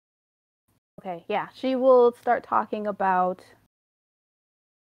 Okay, yeah, she will start talking about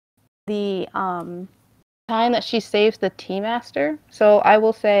the time that she saves the Tea Master. So I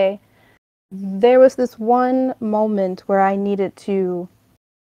will say, there was this one moment where I needed to...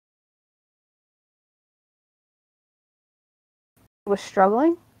 was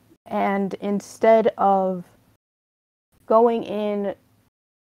struggling, and instead of going in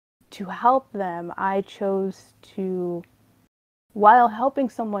to help them, I chose to, while helping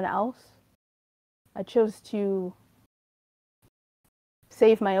someone else, I chose to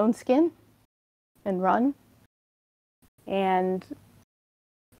save my own skin and run. And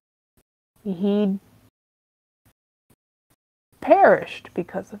he perished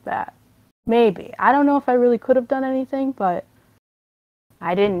because of that. Maybe. I don't know if I really could have done anything, but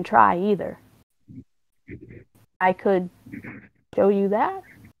I didn't try either. I could show you that.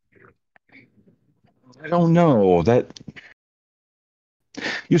 I don't know.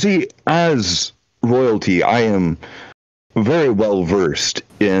 You see, as royalty, I am very well versed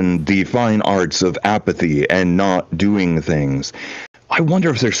in the fine arts of apathy and not doing things. I wonder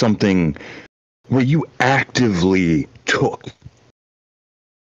if there's something where you actively took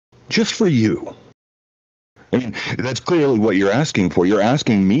just for you. I mean, that's clearly what you're asking for. You're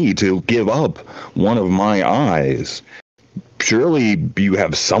asking me to give up one of my eyes. Surely you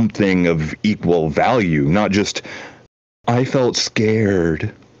have something of equal value, not just, I felt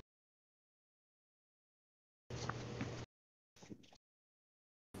scared.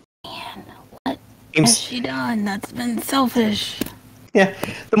 Man, what has she done? That's been selfish. Yeah,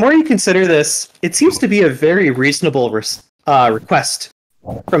 the more you consider this, it seems to be a very reasonable request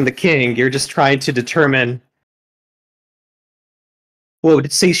from the king. You're just trying to determine what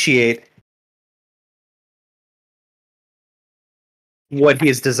would satiate what he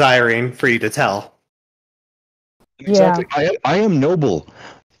is desiring for you to tell. Exactly. I am noble.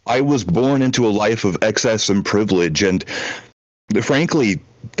 I was born into a life of excess and privilege, and frankly,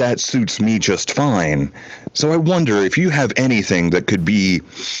 that suits me just fine. So I wonder if you have anything that could be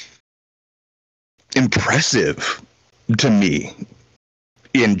impressive to me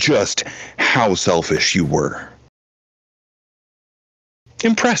in just how selfish you were.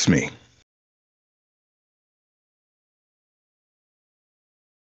 Impress me.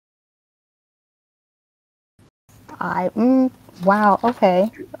 Wow, okay.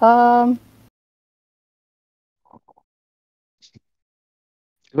 I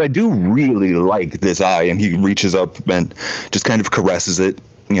do really like this eye, and he reaches up and just kind of caresses it,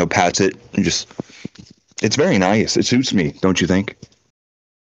 pats it, and just, it's very nice. It suits me, don't you think?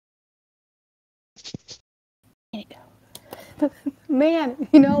 Man,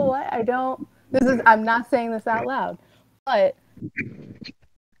 you know what? I'm not saying this out loud, but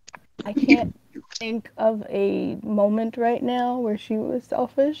I can't think of a moment right now where she was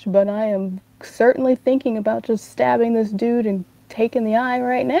selfish, but I am certainly thinking about just stabbing this dude and taking the eye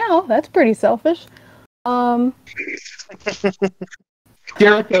right now. That's pretty selfish.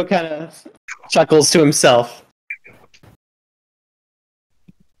 Jericho kind of chuckles to himself.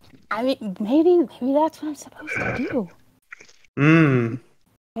 I mean, maybe that's what I'm supposed to do.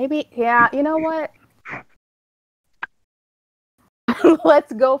 Maybe, yeah, you know what?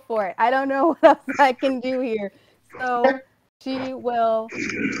 Let's go for it. I don't know what else I can do here. So she will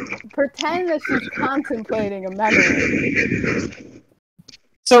pretend that she's contemplating a memory.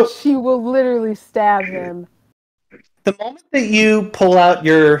 So she will literally stab him. The moment that you pull out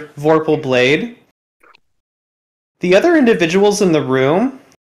your Vorpal blade, the other individuals in the room,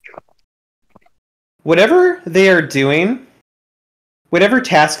 whatever they are doing, whatever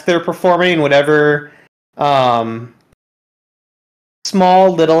task they're performing, whatever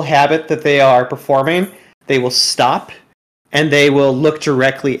small little habit that they are performing, they will stop and they will look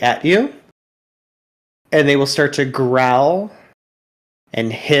directly at you and they will start to growl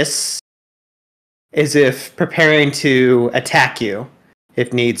and hiss as if preparing to attack you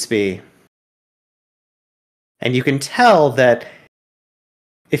if needs be. And you can tell that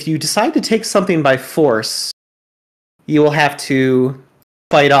if you decide to take something by force, you will have to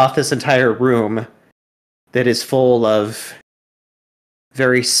fight off this entire room that is full of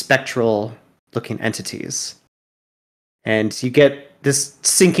very spectral looking entities. And you get this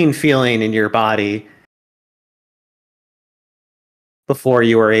sinking feeling in your body before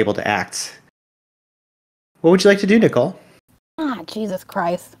you are able to act. What would you like to do, Nicole? Ah, Jesus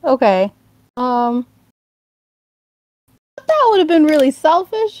Christ. Okay. That would have been really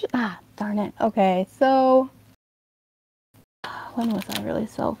selfish. Ah, darn it. Okay, so when was I really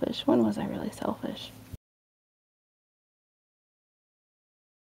selfish?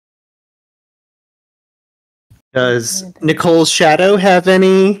 Does Nicole's shadow have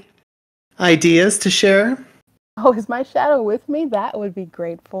any ideas to share? Oh, is my shadow with me? That would be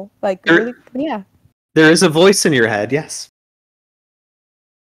grateful. Like, really? Yeah. There is a voice in your head, yes.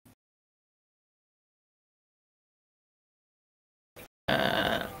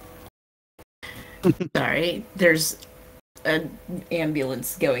 Sorry, there's an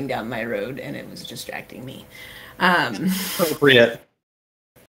ambulance going down my road and it was distracting me. Appropriate.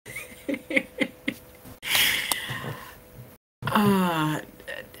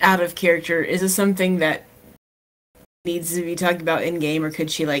 Out of character, is this something that needs to be talked about in game, or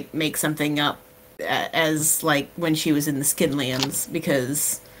could she like make something up as like when she was in the Skinlands?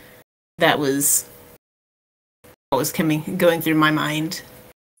 Because that was what was going through my mind.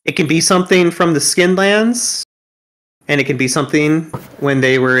 It can be something from the Skinlands, and it can be something when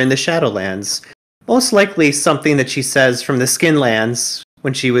they were in the Shadowlands. Most likely something that she says from the Skinlands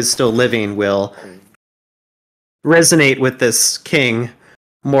when she was still living will resonate with this king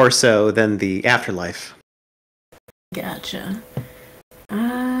more so than the afterlife. Gotcha.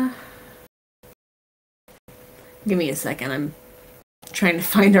 Give me a second. I'm trying to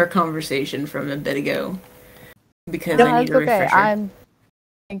find our conversation from a bit ago because No, I need that's a okay. refresher. I'm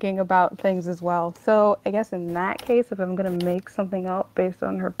thinking about things as well. So I guess in that case, if I'm gonna make something up based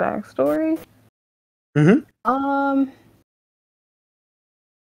on her backstory, Mm-hmm.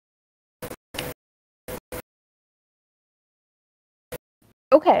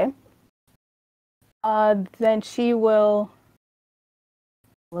 Okay. Then she will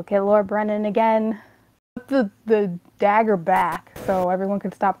look at Lord Brennan again, put the dagger back so everyone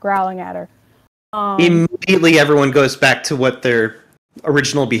can stop growling at her. Immediately, everyone goes back to what their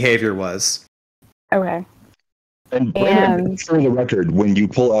original behavior was. Okay. And Brennan, for the record, when you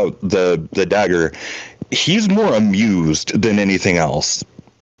pull out the dagger, he's more amused than anything else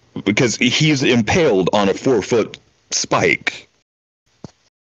because he's impaled on a 4-foot spike.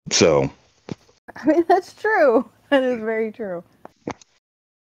 So, I mean, that's true. That is very true.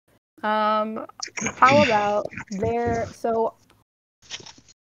 How about there? So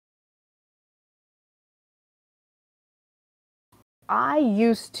I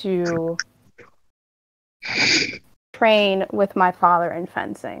used to train with my father in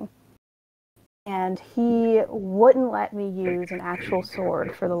fencing, and he wouldn't let me use an actual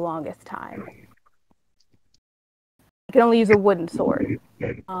sword for the longest time. I could only use a wooden sword.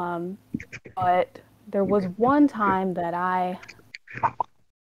 But there was one time that I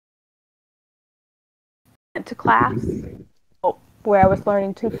went to class where I was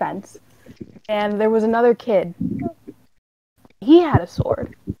learning to fence, and there was another kid. He had a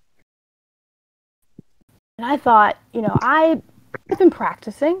sword. And I thought, I've been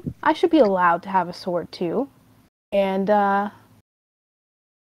practicing. I should be allowed to have a sword too. And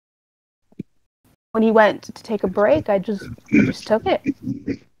when he went to take a break, I just took it.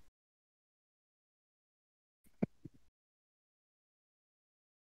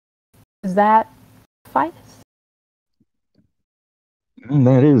 Is that suffice?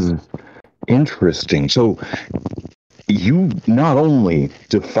 that is interesting. So, you not only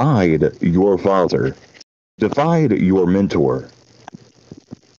defied your father, defied your mentor,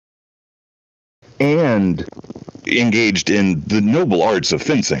 and engaged in the noble arts of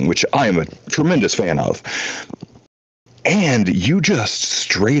fencing, which I am a tremendous fan of, and you just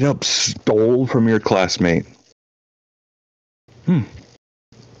straight up stole from your classmate.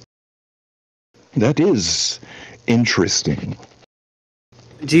 That is interesting.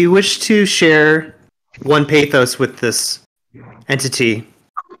 Do you wish to share one pathos with this entity?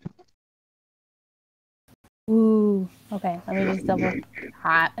 Ooh, okay. Let me just double.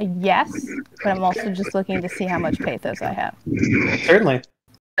 Yes, but I'm also just looking to see how much pathos I have. Certainly.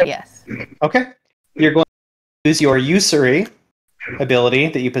 Yes. Okay. You're going to use your usury ability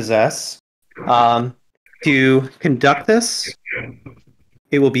that you possess to conduct this.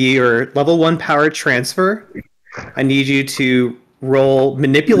 It will be your level 1 power transfer. I need you to roll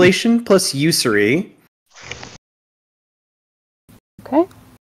manipulation plus usury. Okay.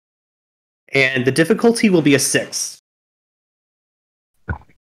 And the difficulty will be a 6.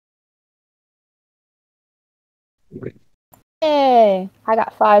 Hey, I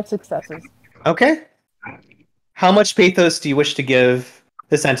got 5 successes. Okay. How much pathos do you wish to give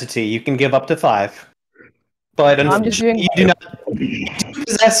this entity? You can give up to 5. But I'm just doing you do not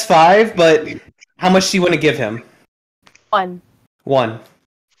possess 5, but how much do you want to give him? 1. 1.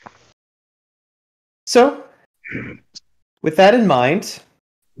 So, with that in mind,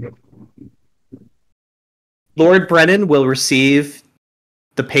 Lord Brennan will receive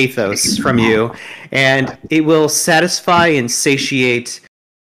the pathos from you, and it will satisfy and satiate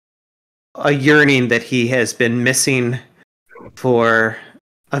a yearning that he has been missing for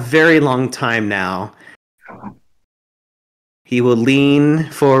a very long time now. He will lean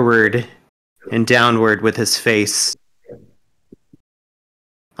forward and downward with his face,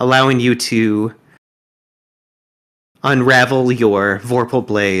 allowing you to unravel your Vorpal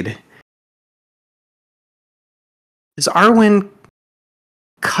blade. As Arwen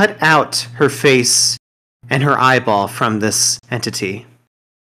cut out her face and her eyeball from this entity.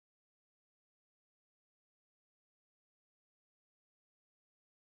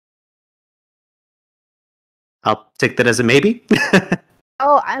 I'll take that as a maybe.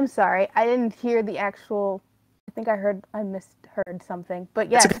 Oh, I'm sorry. I didn't hear the actual. I think I misheard something. But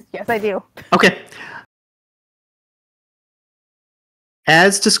yes, okay. Yes, I do. Okay.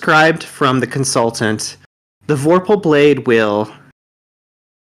 As described from the consultant, the Vorpal blade will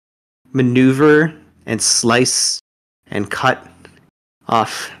maneuver and slice and cut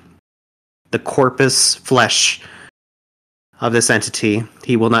off the corpus flesh of this entity.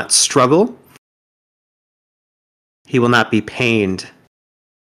 He will not struggle. he will not be pained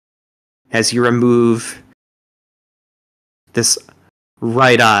as you remove this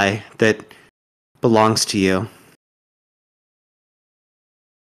right eye that belongs to you.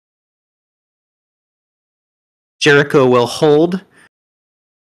 Jericho will hold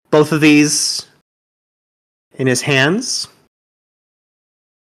both of these in his hands,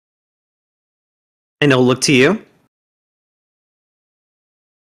 and he'll look to you,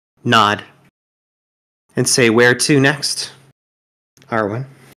 nod, and say, "Where to next, Arwen?"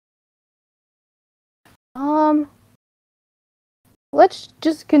 Let's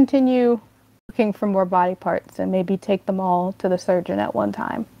just continue looking for more body parts and maybe take them all to the surgeon at one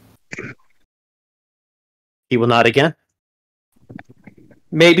time. He will nod again.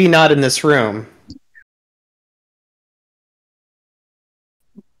 Maybe not in this room.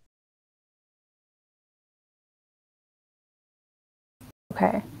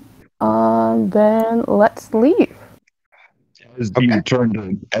 Okay. Then let's leave.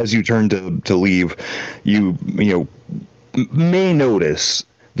 As you turn to leave, you may notice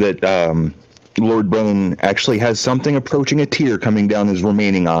that Lord Bone actually has something approaching a tear coming down his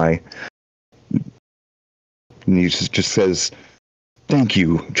remaining eye. And he just says, "Thank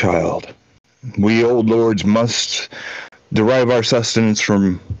you, child. We old lords must derive our sustenance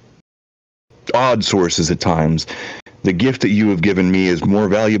from odd sources at times. The gift that you have given me is more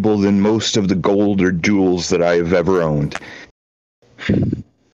valuable than most of the gold or jewels that I have ever owned.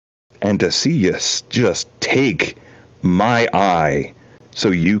 And to see you just take my eye so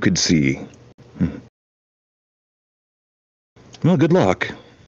you could see. Well, good luck."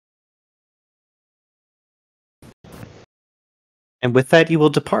 And with that, you will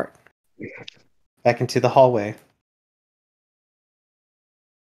depart back into the hallway.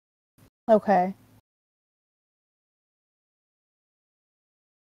 Okay.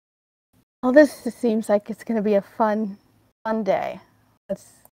 Well, this seems like it's going to be a fun day.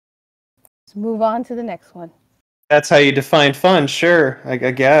 Let's move on to the next one. That's how you define fun, sure, I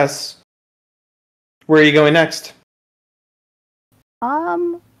guess. Where are you going next?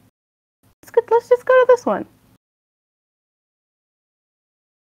 Let's just go to this one.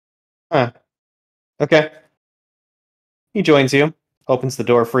 Huh. Okay. He joins you, opens the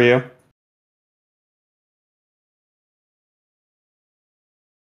door for you.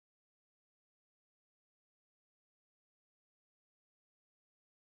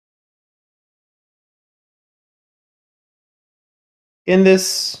 In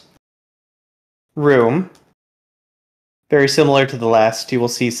this room, very similar to the last, you will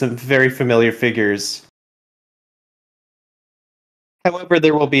see some very familiar figures. However,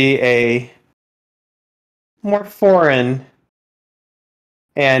 there will be a more foreign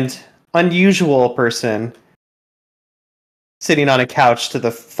and unusual person sitting on a couch to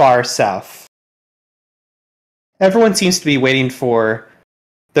the far south. Everyone seems to be waiting for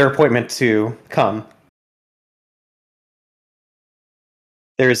their appointment to come.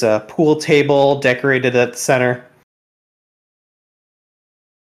 There's a pool table decorated at the center.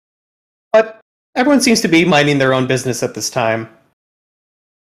 But everyone seems to be minding their own business at this time.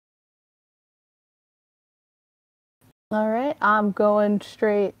 All right, I'm going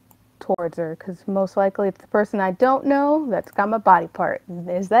straight towards her because most likely it's the person I don't know that's got my body part.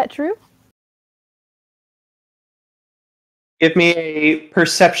 Is that true? Give me a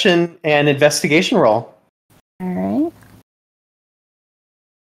perception and investigation roll. All right.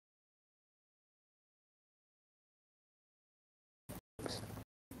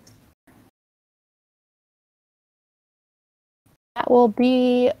 That will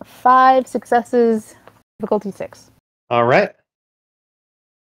be 5 successes, difficulty 6. All right.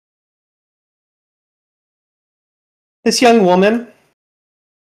 This young woman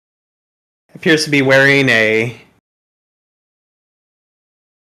appears to be wearing a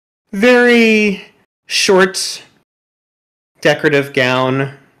very short, decorative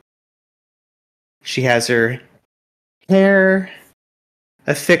gown. She has her hair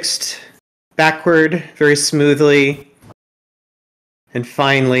affixed backward very smoothly. And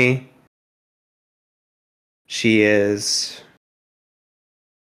finally, she is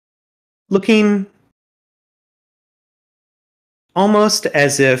looking almost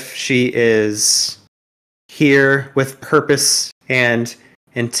as if she is here with purpose and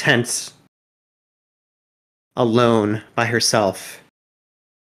intent, alone by herself.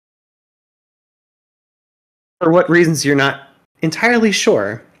 For what reasons, you're not entirely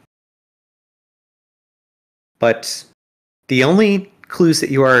sure. But the only clues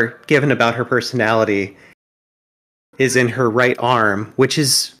that you are given about her personality is in her right arm, which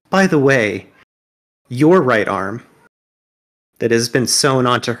is, by the way, your right arm that has been sewn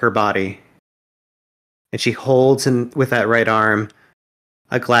onto her body. And she holds with that right arm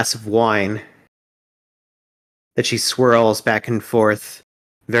a glass of wine that she swirls back and forth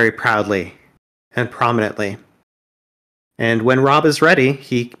very proudly and prominently. And when Rob is ready,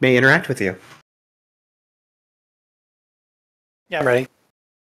 he may interact with you. Yeah, I'm ready.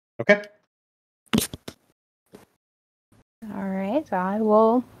 Okay. All right, I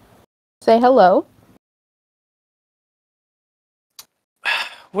will say hello.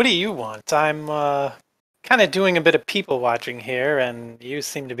 What do you want? I'm kind of doing a bit of people watching here, and you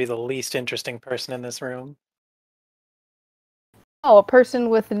seem to be the least interesting person in this room. Oh, a person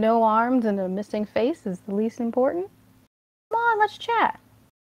with no arms and a missing face is the least important? Come on, let's chat.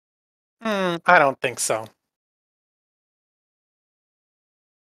 I don't think so.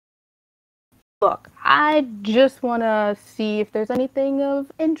 Look, I just want to see if there's anything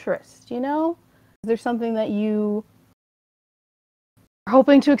of interest, you know? Is there something that you are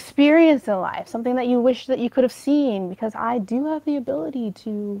hoping to experience in life? Something that you wish that you could have seen? Because I do have the ability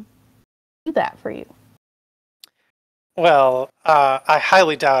to do that for you. Well, I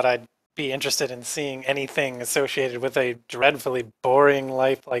highly doubt I'd be interested in seeing anything associated with a dreadfully boring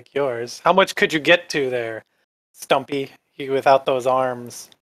life like yours. How much could you get to there, Stumpy, you without those arms?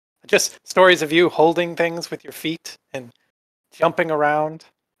 Just stories of you holding things with your feet and jumping around?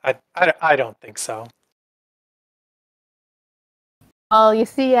 I don't think so. Well, you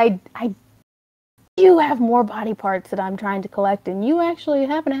see, I do have more body parts that I'm trying to collect, and you actually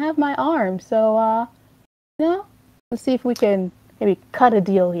happen to have my arm, so, you know, let's see if we can maybe cut a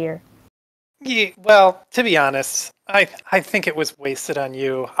deal here. Yeah, well, to be honest, I think it was wasted on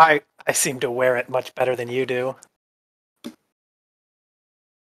you. I seem to wear it much better than you do.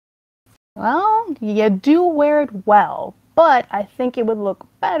 Well, you do wear it well, but I think it would look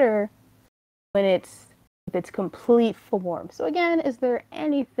better when it's complete form. So again, is there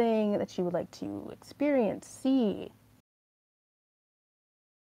anything that you would like to experience, see?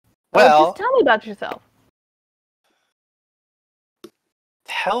 Well, or just tell me about yourself.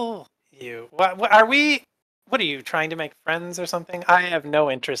 tell you. What are we? What are you trying to make friends or something? I have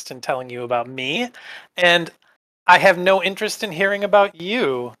no interest in telling you about me, and I have no interest in hearing about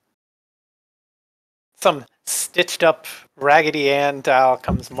you. Some stitched up Raggedy Ann doll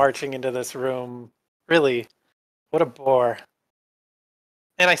comes marching into this room. Really, what a bore.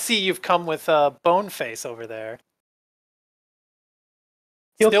 And I see you've come with Boneface over there.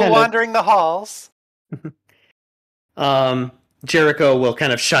 He'll Still kind wandering the halls. Jericho will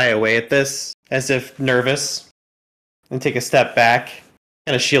kind of shy away at this, as if nervous, and take a step back,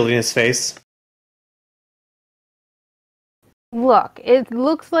 kind of shielding his face. Look, it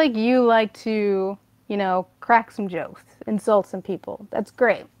looks like you like to, crack some jokes, insult some people. That's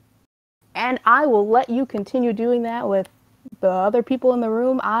great. And I will let you continue doing that with the other people in the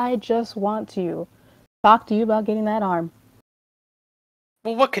room. I just want to talk to you about getting that arm.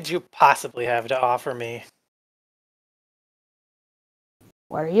 Well, what could you possibly have to offer me?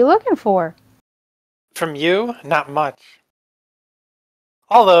 What are you looking for? From you? Not much.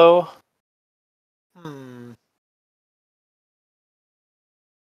 Although,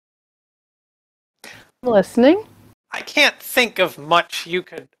 Listening? I can't think of much you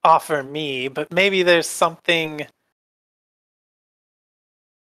could offer me, but maybe there's something.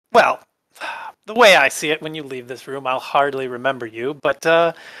 Well, the way I see it, when you leave this room, I'll hardly remember you. But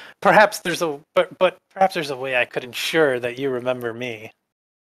perhaps there's a perhaps there's a way I could ensure that you remember me.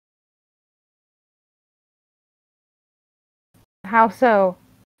 How so?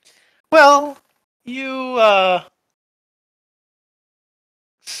 Well, you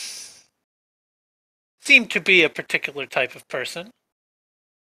seem to be a particular type of person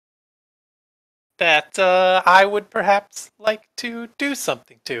that I would perhaps like to do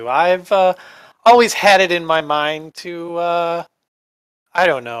something to. I've always had it in my mind to, I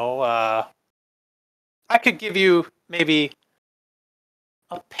don't know, I could give you maybe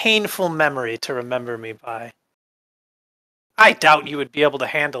a painful memory to remember me by. I doubt you would be able to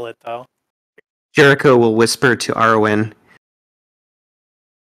handle it, though. Jericho will whisper to Arwen,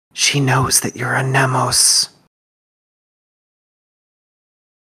 "She knows that you're a Mnemos."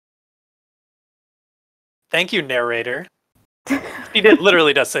 Thank you, narrator. He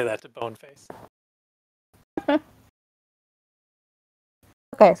literally does say that to Boneface.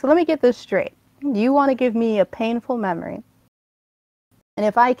 Okay, so let me get this straight. You want to give me a painful memory. And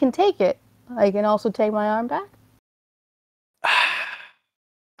if I can take it, I can also take my arm back?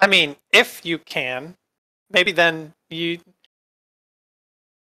 I mean, if you can, maybe then you...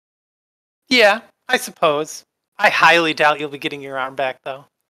 Yeah, I suppose. I highly doubt you'll be getting your arm back, though.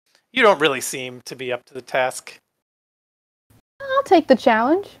 You don't really seem to be up to the task. I'll take the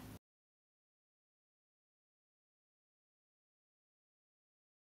challenge.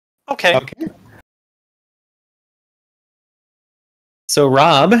 Okay. Okay. So,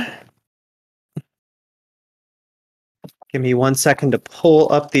 Rob, give me 1 second to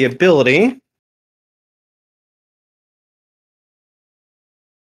pull up the ability.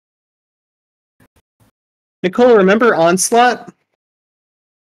 Nicole, remember Onslaught?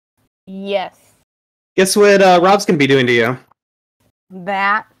 Yes. Guess what Rob's going to be doing to you?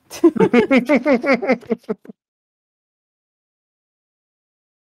 That.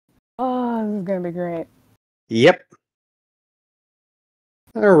 Oh, this is gonna be great. Yep.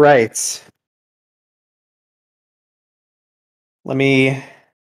 All right. Let me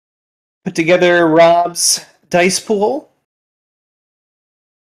put together Rob's dice pool.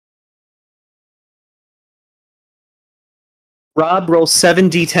 Rob, roll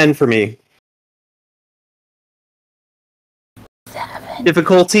 7d10 for me. 7.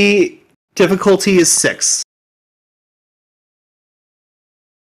 Difficulty is 6.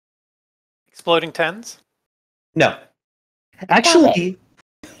 Exploding tens? No. Actually,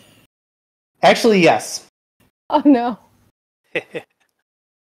 yes. Oh no.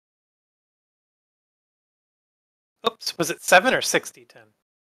 Oops, was it 7 or 60-10?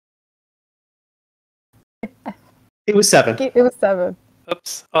 It was 7. It was 7.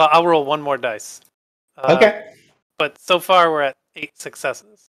 Oops, I'll roll one more dice. Okay. But so far we're at 8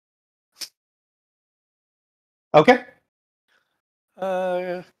 successes. Okay.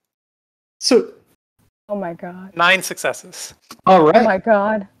 So, Oh my god. 9 successes. all Oh right. my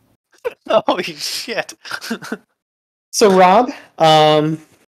god. Holy shit. So, Rob,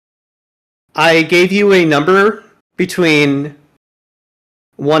 I gave you a number between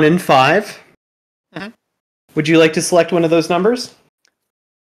 1 and 5. Mhm. Would you like to select one of those numbers?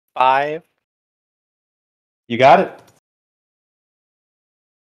 5. You got it.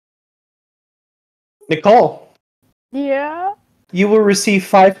 Nicole, Yeah. you will receive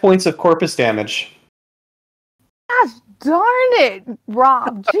 5 points of corpus damage. Gosh darn it,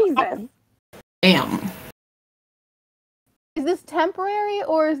 Rob. Jesus. Damn. Is this temporary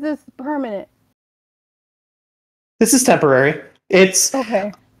or is this permanent? This is temporary. It's,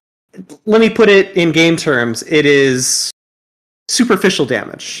 Okay. let me put it in game terms, it is superficial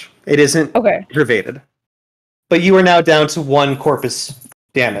damage. It isn't Okay. aggravated. But you are now down to 1 corpus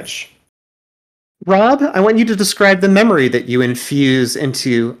damage. Rob, I want you to describe the memory that you infuse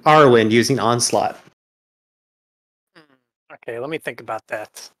into Arwen using Onslaught. Okay, let me think about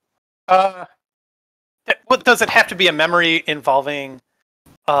that. What does it have to be a memory involving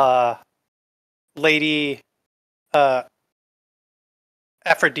Lady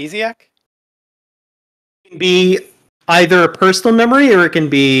Aphrodisiac? It can be either a personal memory or it can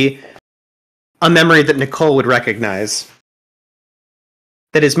be a memory that Nicole would recognize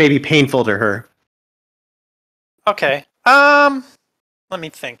that is maybe painful to her. Okay. Let me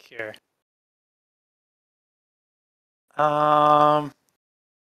think here.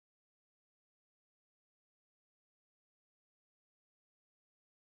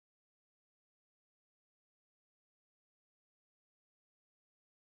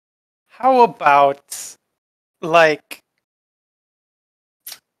 How about like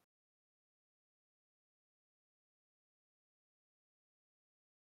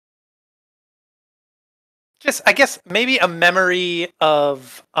just I guess maybe a memory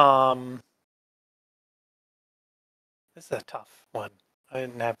of this is a tough one. I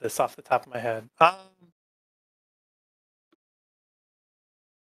didn't have this off the top of my head. I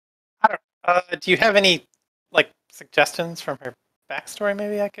don't. Do you have any like suggestions from her backstory?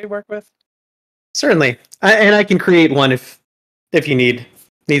 Maybe I could work with. Certainly. And I can create one if you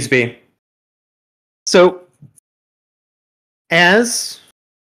needs be. So, as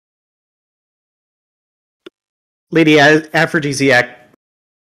Lady Aphrodisiac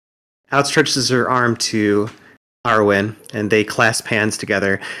outstretches her arm to Arwen, and they clasp hands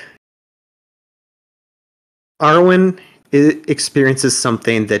together, Arwen experiences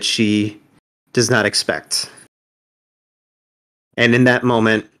something that she does not expect. And in that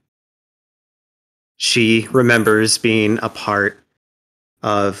moment, she remembers being a part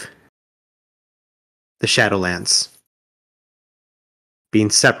of the Shadowlands, being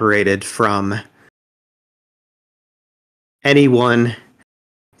separated from anyone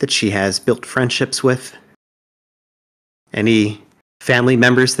that she has built friendships with, any family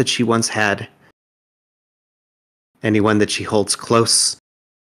members that she once had, anyone that she holds close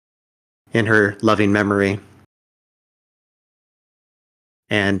in her loving memory.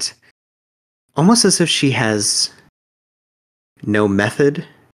 And almost as if she has no method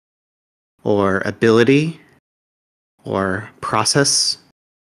or ability or process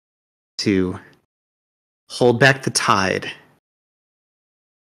to hold back the tide,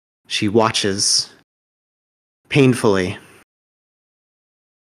 She watches painfully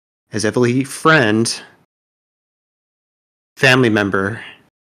as every friend, family member,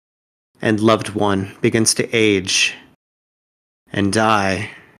 and loved one begins to age and die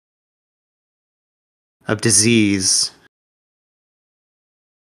of disease,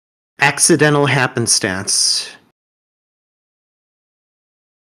 accidental happenstance,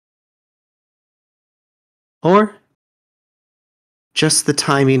 or just the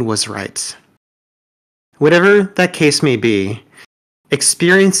timing was right. Whatever that case may be,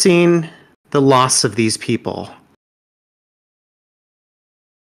 experiencing the loss of these people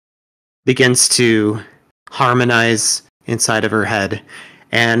begins to harmonize inside of her head.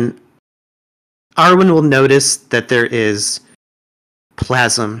 And Arwen will notice that there is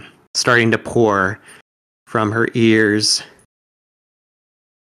plasm starting to pour from her ears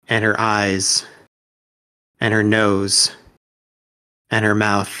and her eyes and her nose and her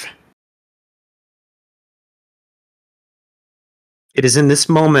mouth. It is in this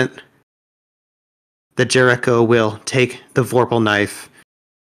moment that Jericho will take the Vorpal knife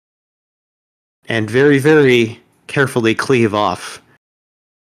and very, very carefully cleave off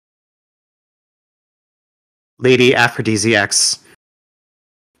Lady Aphrodisiac's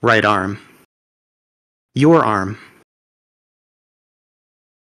right arm. Your arm.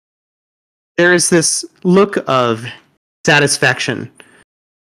 There is this look of satisfaction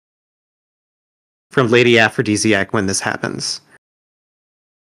from Lady Aphrodisiac when this happens,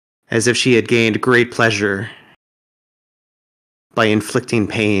 as if she had gained great pleasure by inflicting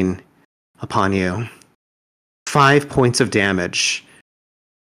pain upon you. 5 points of damage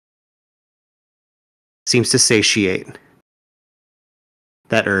seems to satiate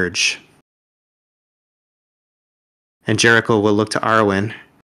that urge. And Jericho will look to Arwen.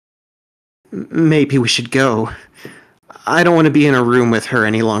 Maybe we should go. I don't want to be in a room with her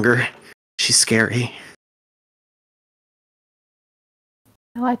any longer. She's scary.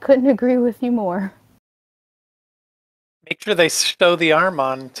 No, I couldn't agree with you more. Make sure they sew the arm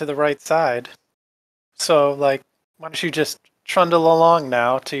on to the right side. So, like, why don't you just trundle along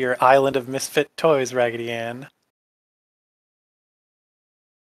now to your island of misfit toys, Raggedy Ann?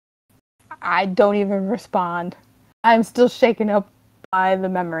 I don't even respond. I'm still shaken up by the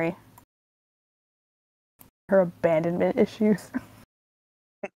memory. Her abandonment issues.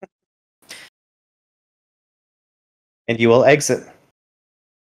 And you will exit.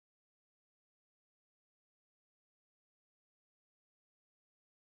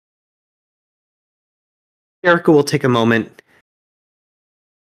 Jericho will take a moment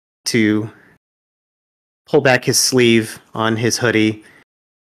to pull back his sleeve on his hoodie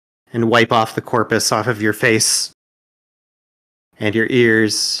and wipe off the corpus off of your face and your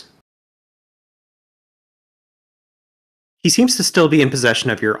ears. He seems to still be in possession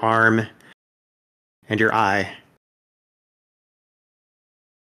of your arm and your eye.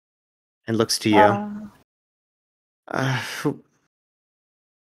 And looks to you.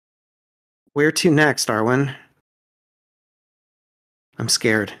 Where to next, Arwen? I'm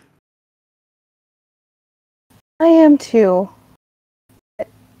scared. I am too. I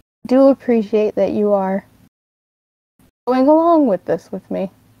do appreciate that you are going along with this with me.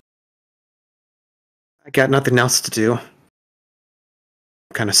 I got nothing else to do. I'm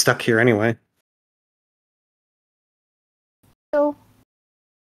kind of stuck here anyway. So,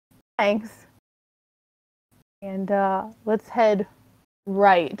 thanks. And let's head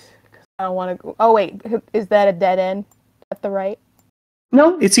right. I don't want to go. Oh wait, is that a dead end at the right?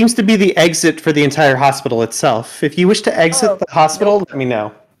 No, it seems to be the exit for the entire hospital itself. If you wish to exit the hospital, let me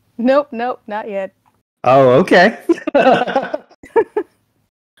know. Nope, not yet. Oh, okay.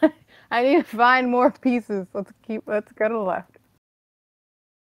 I need to find more pieces. Let's go to the left.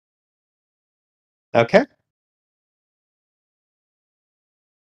 Okay.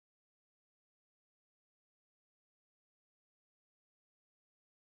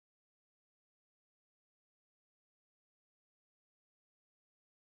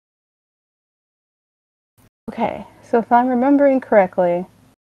 Okay, so if I'm remembering correctly,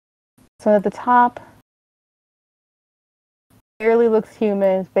 so at the top barely looks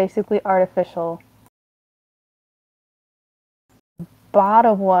human, it's basically artificial.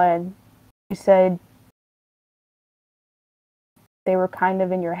 Bottom one, you said they were kind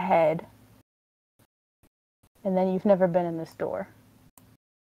of in your head. And then you've never been in this door.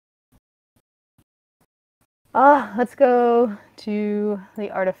 Let's go to the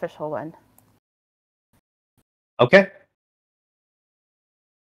artificial one. Okay.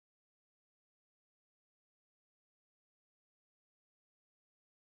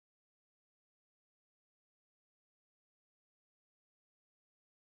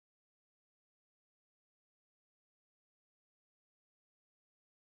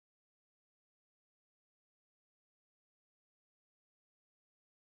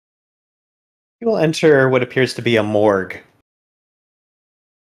 You will enter what appears to be a morgue.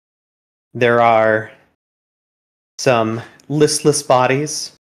 There are some listless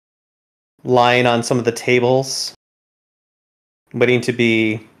bodies lying on some of the tables, waiting to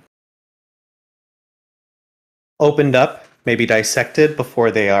be opened up, maybe dissected before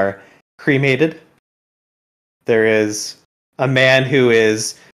they are cremated. There is a man who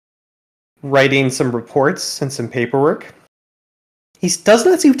is writing some reports and some paperwork. He does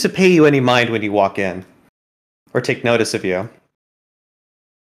not seem to pay you any mind when you walk in or take notice of you.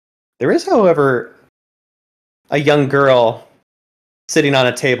 There is, however, a young girl sitting on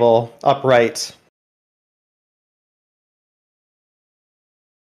a table, upright,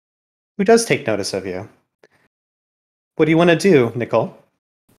 who does take notice of you. What do you want to do, Nicole?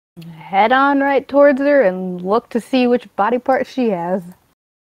 Head on right towards her and look to see which body part she has.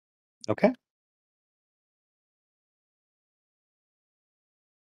 Okay.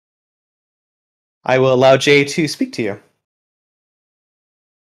 I will allow Jay to speak to you.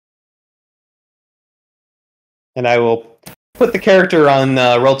 And I will put the character on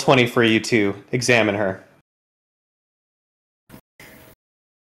Roll20 for you to examine her.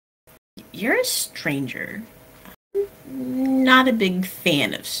 You're a stranger. Not a big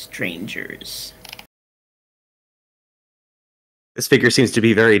fan of strangers. This figure seems to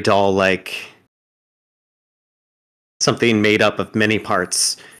be very dull, like something made up of many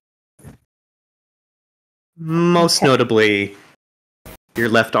parts. Most notably, your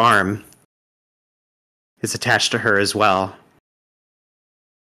left arm is attached to her as well.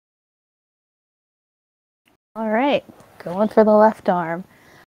 All right, going for the left arm.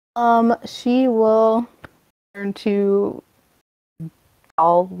 She will turn to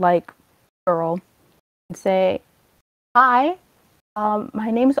all like girl and say, "Hi, my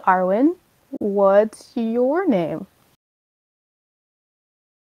name's Arwen. What's your name?"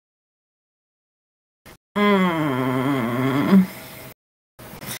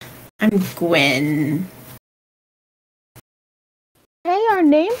 I'm Gwen. Hey, our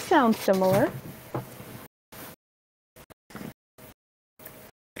names sound similar.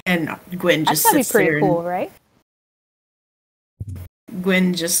 And Gwen just That's sits pretty there. cool, right?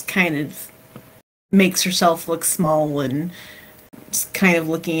 Gwen just kind of makes herself look small and just kind of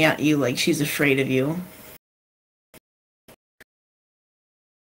looking at you like she's afraid of you.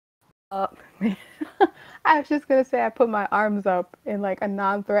 I was just gonna say I put my arms up in like a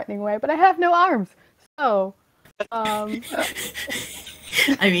non-threatening way, but I have no arms. So, I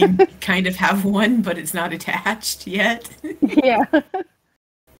mean, kind of have one, but it's not attached yet. Yeah.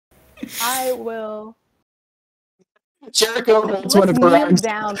 I will. Jericho holds Let's one of her kneel arms.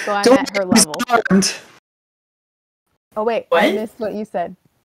 down so I'm Don't at her he's level. armed. Oh wait, What? I missed what you said.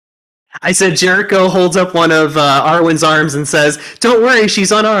 I said Jericho holds up one of Arwen's arms and says, "Don't worry,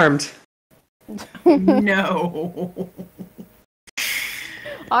 she's unarmed." No.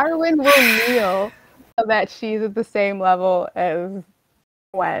 Arwen will kneel so that she's at the same level as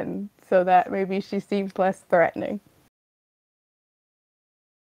Gwen, so that maybe she seems less threatening.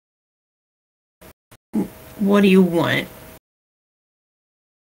 What do you want?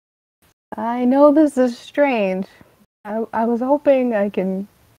 I know this is strange. I was hoping I can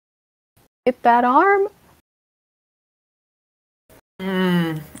get that arm.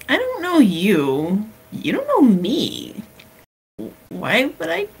 I don't know you. You don't know me. Why would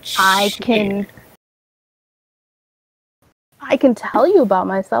I share? I can tell you about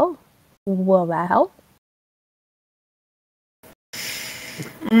myself. Will that help?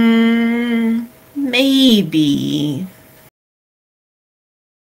 Maybe.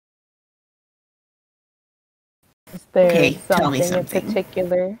 Is there Okay, tell me something in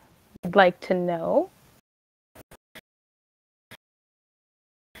particular you'd like to know?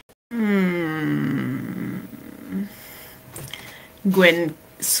 Gwen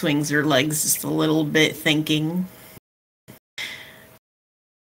swings her legs just a little bit, thinking.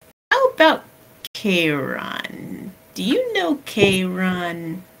 How about Kairon? Do you know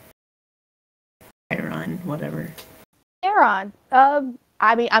Kairon? Kairon, whatever. Aaron,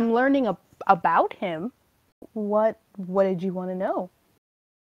 I mean, I'm learning about him. What did you want to know?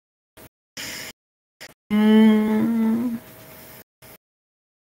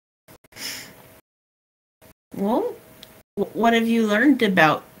 Well, what have you learned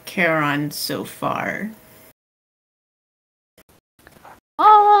about Kairon so far?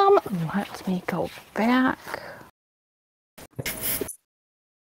 Let me go back.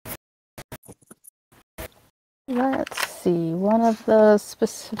 Let's see. One of the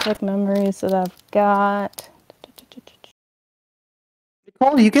specific memories that I've got.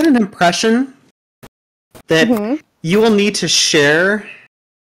 Nicole, you get an impression that you will need to share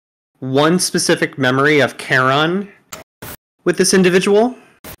one specific memory of Charon with this individual.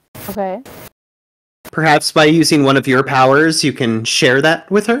 Okay. Perhaps by using one of your powers, you can share that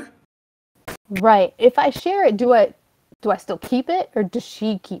with her? Right. If I share it, do I still keep it, or does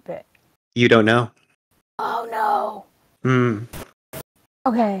she keep it? You don't know. Oh no. Hmm.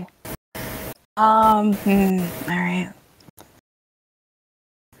 Okay. All right.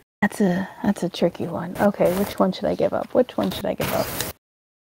 That's a tricky one. Okay, which one should I give up?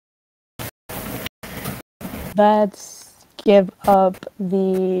 Let's give up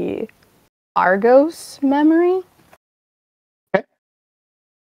the Argos memory. Okay.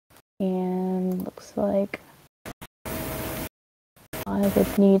 And looks like I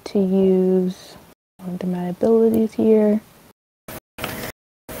would need to use one of my abilities here.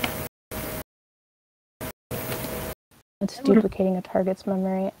 It's duplicating a target's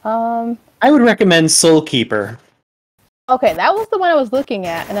memory. I would recommend Soul Keeper. Okay, that was the one I was looking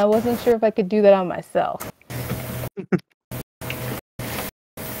at, and I wasn't sure if I could do that on myself.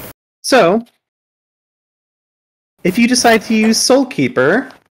 So, if you decide to use Soul Keeper,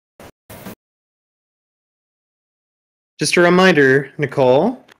 just a reminder,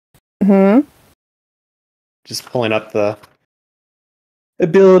 Nicole. Mm-hmm. Just pulling up the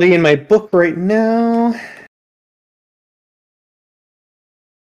ability in my book right now.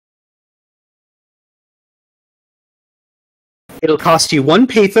 It'll cost you 1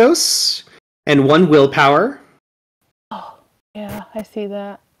 pathos and 1 willpower. Oh, yeah, I see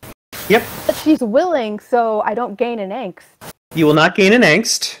that. Yep. But she's willing, so I don't gain an angst. You will not gain an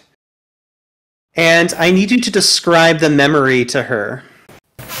angst. And I need you to describe the memory to her.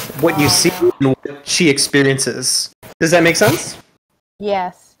 What you see and what she experiences. Does that make sense?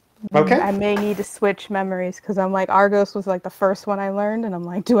 Yes. Okay. I may need to switch memories, because I'm like, Argos was like the first one I learned, and I'm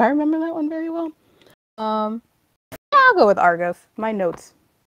like, do I remember that one very well? Yeah, I'll go with Argos. My notes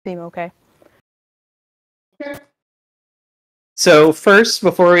seem okay. So first,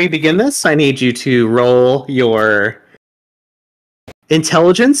 before we begin this, I need you to roll your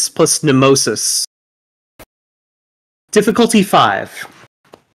intelligence plus mnemosis. Difficulty 5.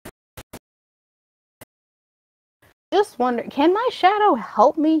 Just wonder, can my shadow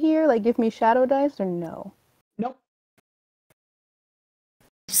help me here? Like, give me shadow dice, or no? Nope.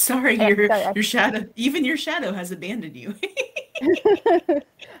 Sorry, your shadow. Even your shadow has abandoned you.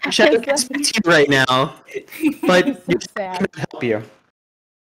 Shadow can speak to you right now, but so your sad. shadow cannot help you.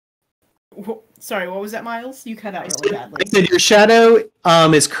 Sorry, what was that, Myles? You cut out really badly. I said your shadow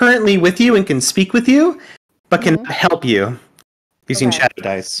is currently with you and can speak with you, but cannot help you using Okay. shadow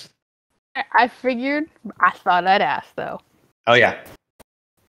dice. I figured. I thought I'd ask, though. Oh yeah.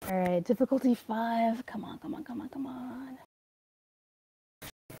 All right, difficulty 5. Come on.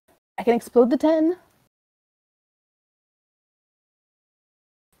 I can explode the 10.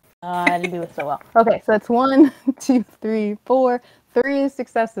 I didn't do it so well. Okay, so it's 1, 2, 3, 4. 3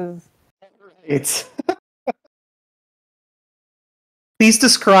 successes. It's. Please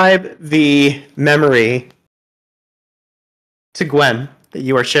describe the memory to Gwen that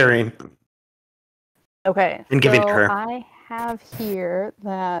you are sharing. Okay, And giving so to her. I have here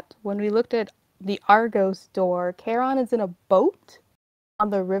that when we looked at the Argos door, Charon is in a boat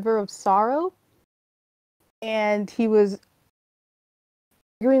on the River of Sorrow, and he was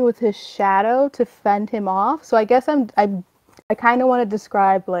arguing with his shadow to fend him off. So I guess I kind of want to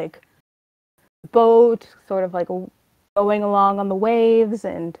describe like the boat, sort of like going along on the waves,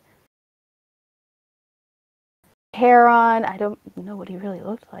 and Charon. I don't know what he really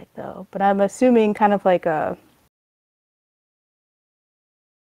looked like though, but I'm assuming kind of like an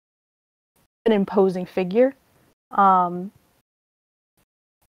imposing figure.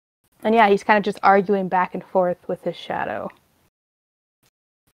 And yeah, he's kind of just arguing back and forth with his shadow.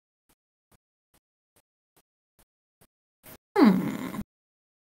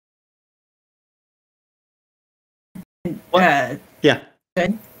 Yeah.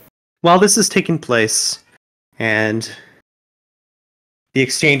 Good. While this is taking place and the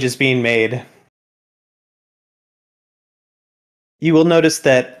exchange is being made, you will notice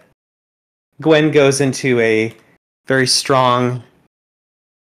that Gwen goes into a very strong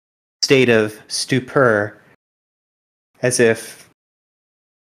state of stupor, as if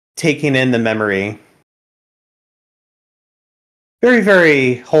taking in the memory very,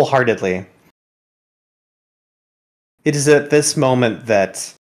 very wholeheartedly. It is at this moment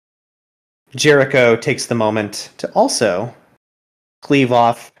that Jericho takes the moment to also cleave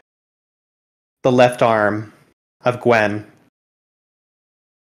off the left arm of Gwen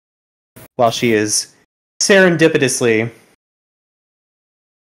while she is serendipitously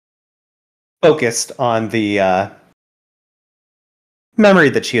focused on the memory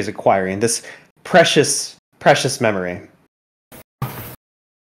that she is acquiring, this precious, precious memory.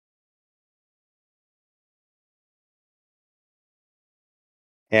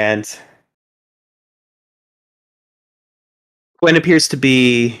 And Gwen appears to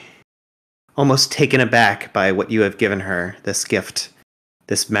be almost taken aback by what you have given her, this gift,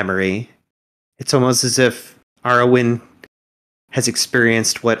 this memory. It's almost as if Arwen has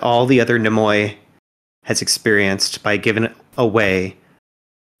experienced what all the other Nemoi has experienced by giving away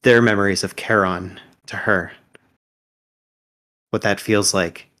their memories of Charon to her. What that feels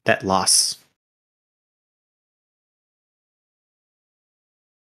like, that loss.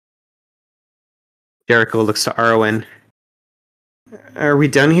 Jericho looks to Arwen. Are we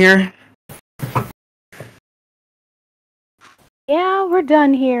done here? Yeah, we're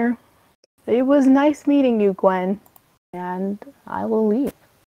done here. It was nice meeting you, Gwen. And I will leave.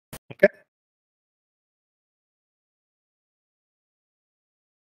 Okay.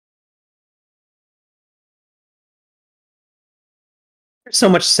 There's so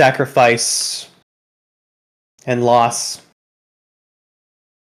much sacrifice and loss.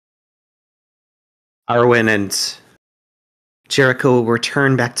 Arwen and Jericho will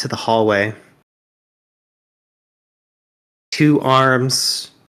return back to the hallway. 2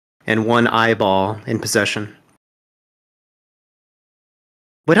 arms and 1 eyeball in possession.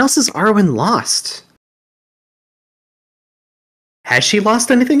 What else has Arwen lost? Has she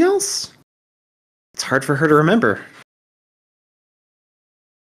lost anything else? It's hard for her to remember.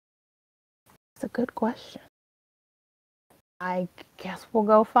 That's a good question. I guess we'll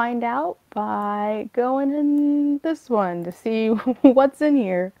go find out by going in this one to see what's in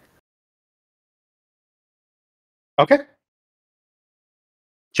here. Okay.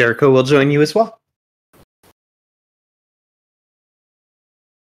 Jericho will join you as well.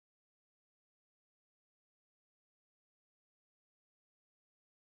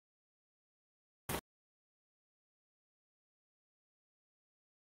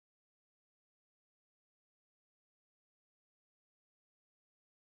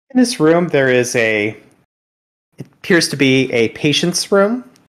 In this room, it appears to be a patient's room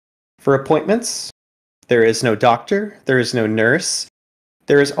for appointments. There is no doctor, there is no nurse.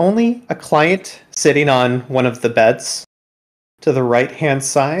 There is only a client sitting on one of the beds to the right-hand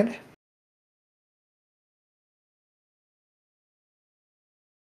side.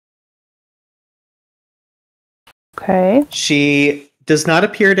 Okay. She does not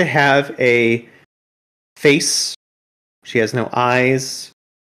appear to have a face. She has no eyes.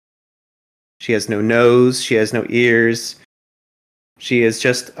 She has no nose. She has no ears. She is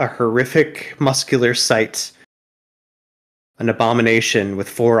just a horrific muscular sight. An abomination with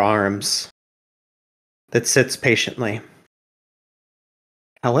 4 arms that sits patiently.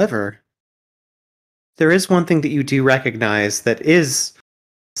 However, there is one thing that you do recognize that is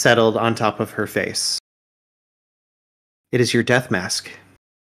settled on top of her face. It is your death mask.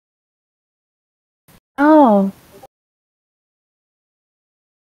 Oh.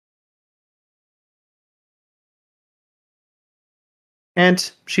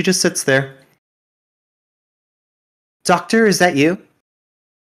 And she just sits there. Doctor, is that you?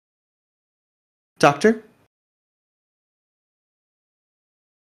 Doctor?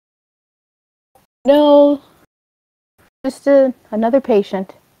 No. Just another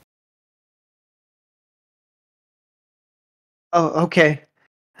patient. Oh, okay.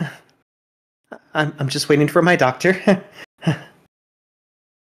 I'm just waiting for my doctor.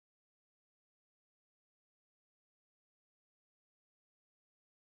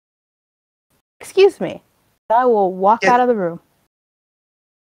 Excuse me. I will walk Yeah. out of the room.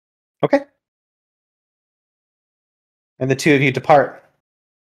 Okay. And the 2 of you depart.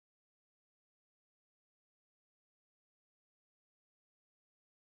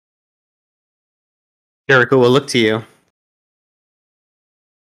 Jericho will look to you.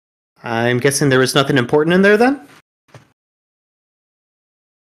 I'm guessing there was nothing important in there then?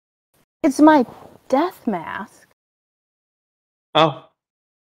 It's my death mask. Oh.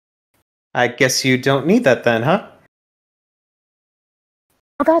 I guess you don't need that then, huh?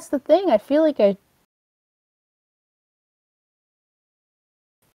 Well, that's the thing. I feel like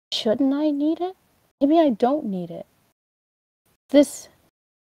shouldn't I need it? Maybe I don't need it.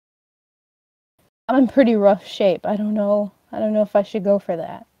 I'm in pretty rough shape. I don't know if I should go for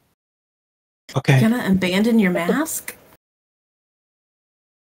that. Okay. You're gonna abandon your mask?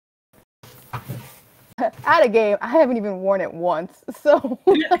 At a game, I haven't even worn it once. So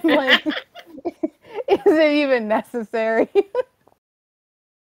I'm like, is it even necessary?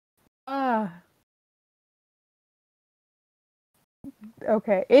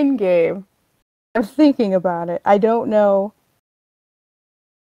 Okay, in game. I'm thinking about it. I don't know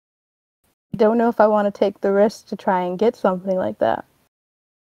Don't know if I want to take the risk to try and get something like that.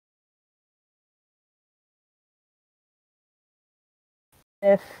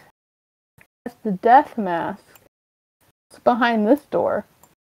 If that's the death mask, it's behind this door.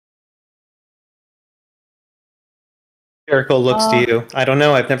 Jericho looks to you. I don't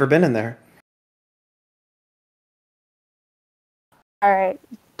know. I've never been in there. All right.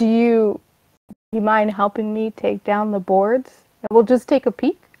 Do you mind helping me take down the boards? We'll just take a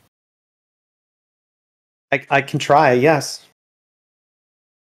peek. I can try, yes.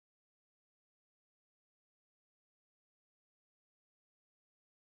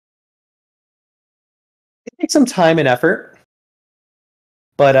 It takes some time and effort,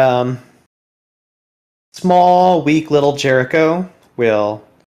 but small, weak little Jericho will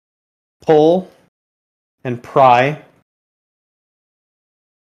pull and pry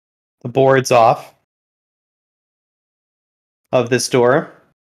the boards off of this door,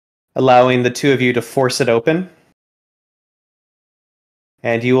 allowing the two of you to force it open.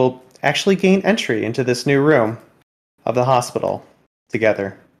 And you will actually gain entry into this new room of the hospital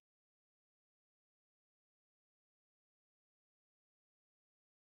together.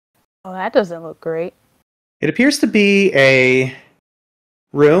 Oh, that doesn't look great. It appears to be a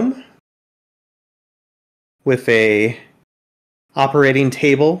room with a operating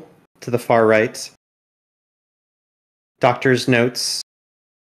table to the far right, doctor's notes,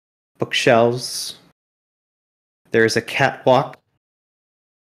 bookshelves. There's a catwalk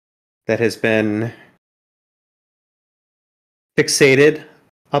that has been fixated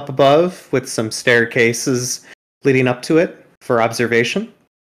up above with some staircases leading up to it for observation.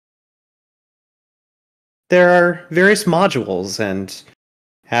 There are various modules and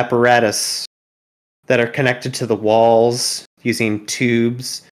apparatus that are connected to the walls using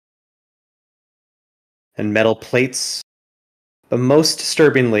tubes and metal plates. But most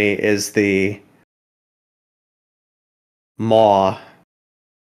disturbingly is the maw,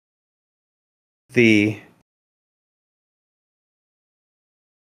 the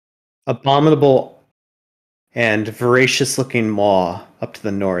abominable and voracious looking maw up to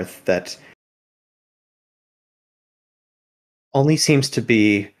the north that only seems to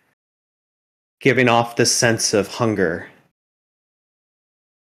be giving off this sense of hunger,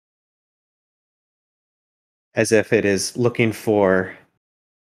 as if it is looking for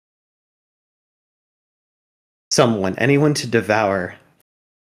someone, anyone to devour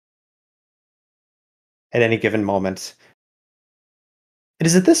at any given moment. It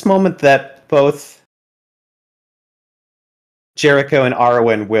is at this moment that both Jericho and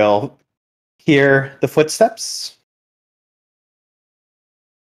Arwen will hear the footsteps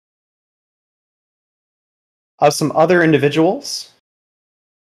of some other individuals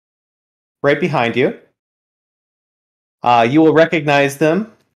right behind you. You will recognize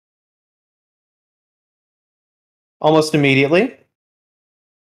them almost immediately.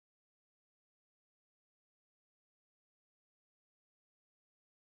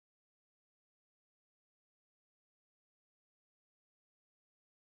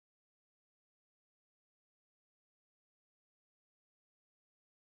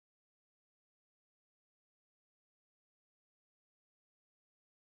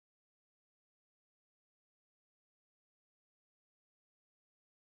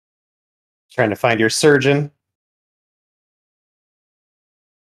 Trying to find your surgeon.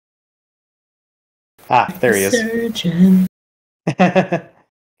 Ah, there he is. Surgeon. Got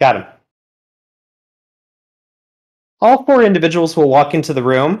him. All four individuals will walk into the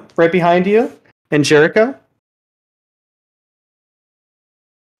room right behind you and Jericho.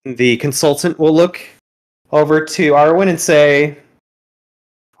 The consultant will look over to Arwen and say,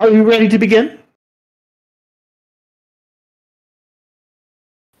 "Are you ready to begin?"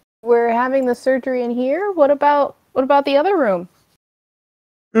 We're having the surgery in here. What about the other room?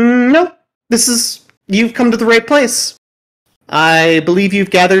 No, you've come to the right place. I believe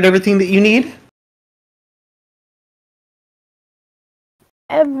you've gathered everything that you need.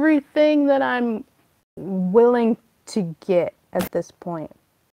 Everything that I'm willing to get at this point.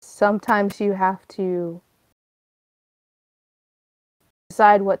 Sometimes you have to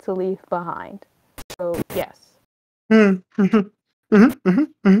decide what to leave behind. So, yes.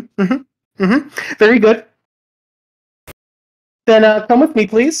 Very good. Then come with me,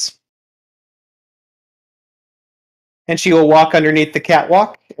 please. And she will walk underneath the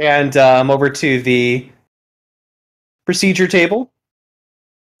catwalk and over to the procedure table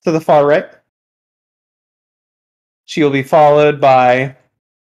to the far right. She will be followed by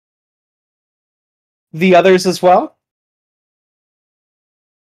the others as well.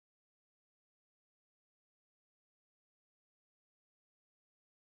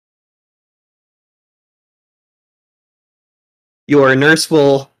 Your nurse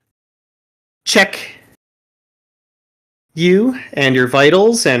will check you and your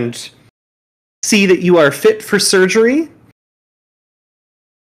vitals and see that you are fit for surgery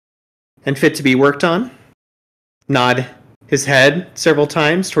and fit to be worked on. Nod his head several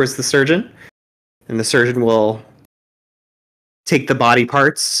times towards the surgeon, and the surgeon will take the body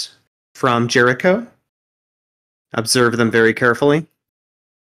parts from Jericho, observe them very carefully.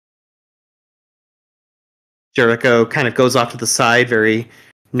 Jericho kind of goes off to the side, very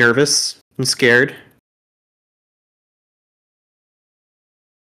nervous and scared.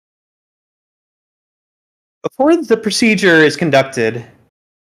 Before the procedure is conducted,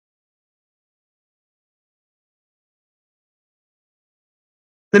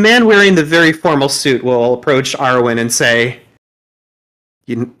 the man wearing the very formal suit will approach Arwen and say,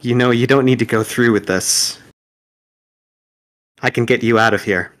 you know, you don't need to go through with this. I can get you out of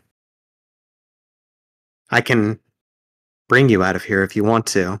here. I can bring you out of here if you want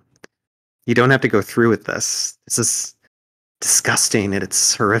to. You don't have to go through with this. This is disgusting and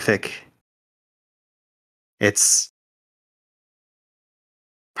it's horrific. It's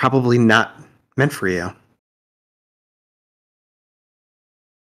probably not meant for you.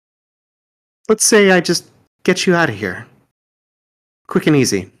 Let's say I just get you out of here. Quick and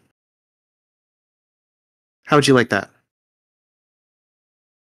easy. How would you like that?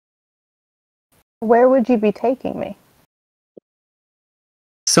 Where would you be taking me?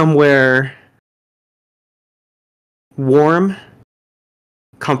 Somewhere warm,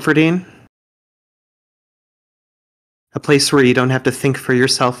 comforting. A place where you don't have to think for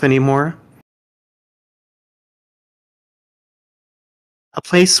yourself anymore. A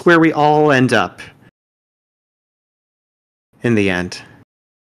place where we all end up in the end.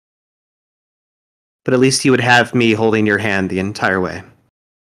 But at least you would have me holding your hand the entire way.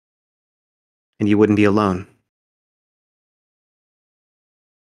 And you wouldn't be alone.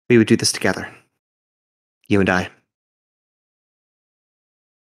 We would do this together. You and I.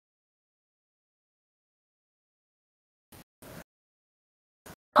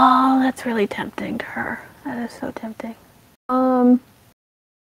 Oh, that's really tempting to her. That is so tempting.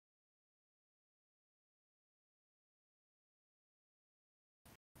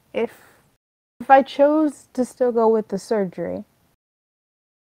 If I chose to still go with the surgery,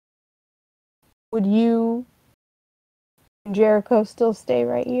 would you and Jericho still stay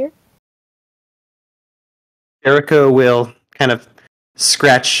right here? Jericho will kind of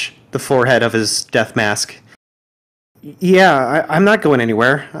scratch the forehead of his death mask. Yeah, I'm not going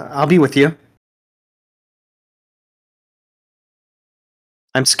anywhere. I'll be with you.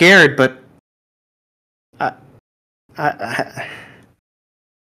 I'm scared, but I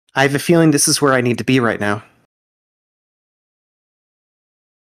have a feeling this is where I need to be right now.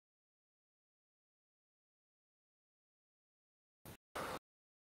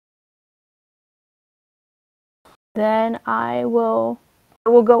 Then I will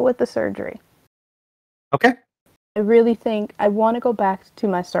go with the surgery. Okay. I really think I want to go back to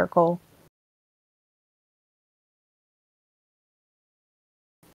my circle.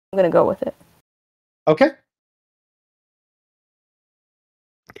 I'm going to go with it. Okay.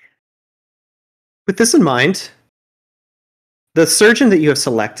 With this in mind, the surgeon that you have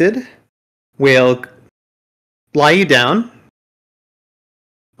selected will lie you down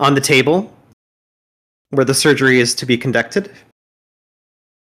on the table where the surgery is to be conducted.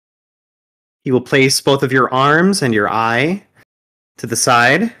 He will place both of your arms and your eye to the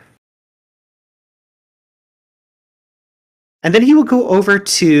side. And then he will go over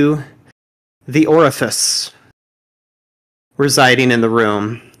to the orifice residing in the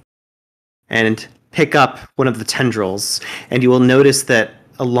room and pick up one of the tendrils. And you will notice that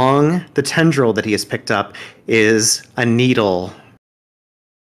along the tendril that he has picked up is a needle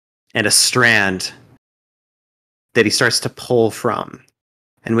and a strand that he starts to pull from.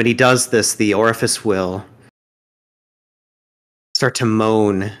 And when he does this, the orifice will start to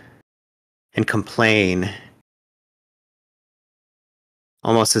moan and complain,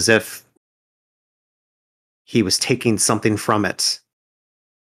 almost as if he was taking something from it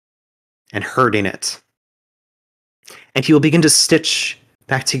and hurting it. And he will begin to stitch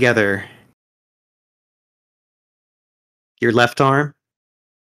back together your left arm,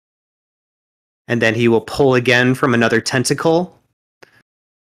 and then he will pull again from another tentacle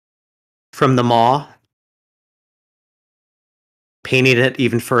from the maw, painting it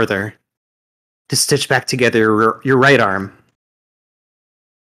even further to stitch back together your right arm.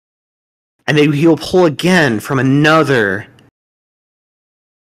 And then he'll pull again from another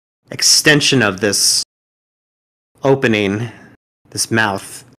extension of this opening, this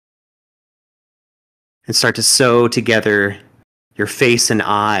mouth, and start to sew together your face and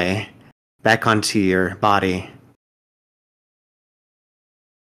eye back onto your body.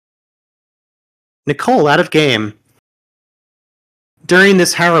 Nicole, out of game. During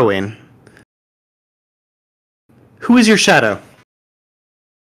this harrowing, who is your shadow?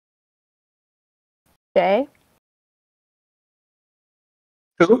 Jay?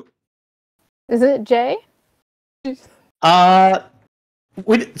 Who? Is it Jay? Out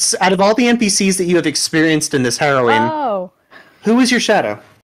of all the NPCs that you have experienced in this harrowing, Oh. who is your shadow?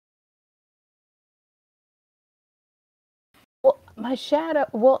 Well, my shadow.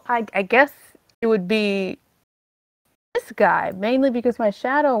 Well, I guess it would be this guy, mainly because my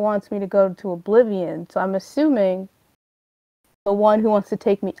shadow wants me to go to Oblivion. So I'm assuming the one who wants to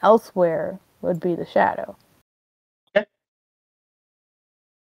take me elsewhere would be the shadow. Okay.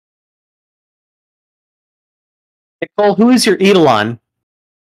 Nicole, who is your Eidolon?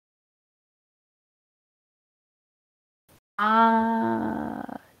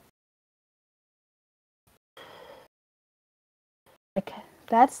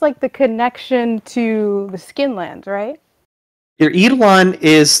 That's like the connection to the Skinlands, right? Your Eidolon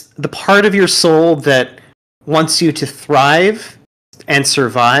is the part of your soul that wants you to thrive and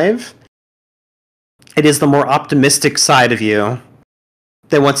survive. It is the more optimistic side of you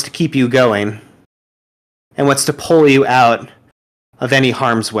that wants to keep you going and wants to pull you out of any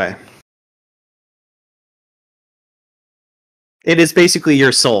harm's way. It is basically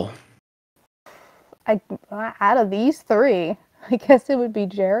your soul. Out of these three, I guess it would be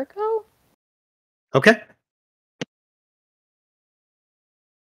Jericho? Okay.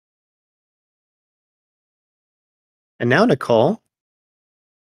 And now, Nicole,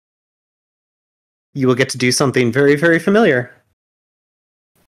 you will get to do something very, very familiar.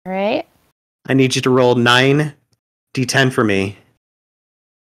 All right. I need you to roll 9d10 for me.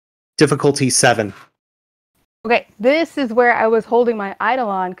 Difficulty 7. Okay, this is where I was holding my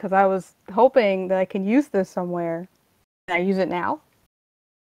Eidolon because I was hoping that I can use this somewhere. Can I use it now?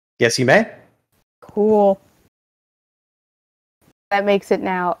 Yes, you may. Cool. That makes it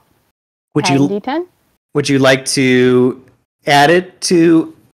now Would 10d10? Would you like to add it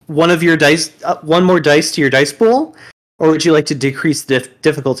to one of your dice, one more dice to your dice pool, or would you like to decrease the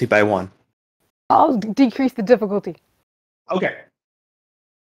difficulty by 1? I'll decrease the difficulty. Okay.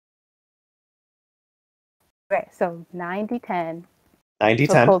 Okay, so 9d10.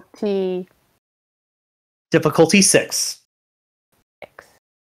 9d10. Difficulty 6. 6.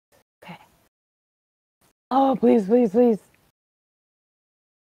 Okay. Oh, please, please, please.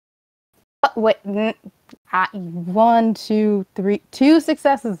 Wait. 1, 2, 3. 2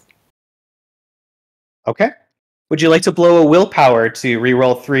 successes. Okay. Would you like to blow a willpower to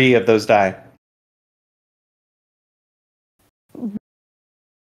re-roll 3 of those die?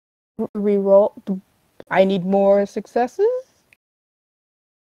 Reroll. I need more successes?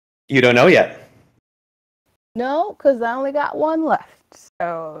 You don't know yet. No, because I only got 1 left.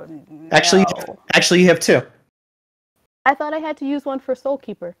 So no. Actually, you have 2. I thought I had to use 1 for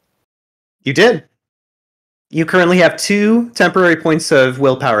Soulkeeper. You did. You currently have 2 temporary points of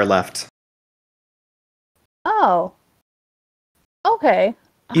willpower left. Oh. Okay.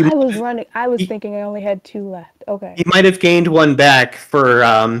 You I was thinking I only had 2 left. Okay. You might have gained 1 back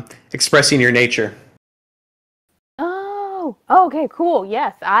for expressing your nature. Oh. Okay, cool.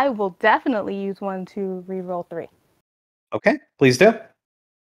 Yes, I will definitely use 1 to reroll 3. Okay, please do.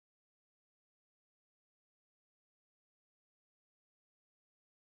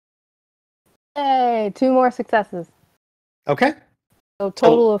 Hey, 2 more successes. Okay. So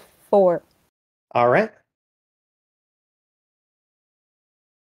total of 4. All right.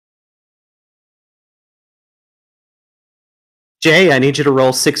 Jay, I need you to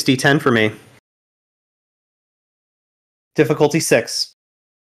roll 6d10 for me. Difficulty 6.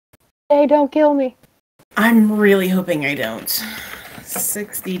 Hey, don't kill me. I'm really hoping I don't.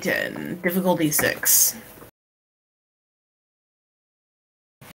 6d10. Difficulty 6.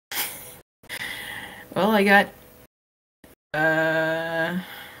 Well, I got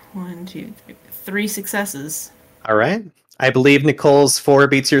 1, 2, 3 successes. All right. I believe Nicole's 4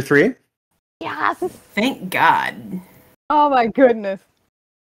 beats your 3. Yes. Thank God. Oh my goodness.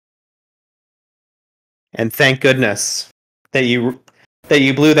 And thank goodness that you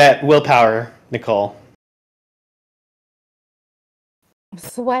blew that willpower, Nicole. I'm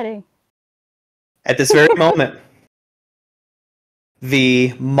sweating. At this very moment,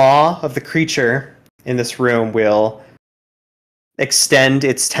 the maw of the creature in this room will extend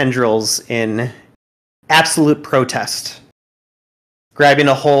its tendrils in absolute protest, grabbing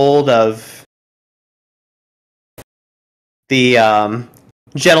a hold of the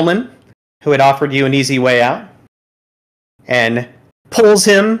gentleman who had offered you an easy way out, and pulls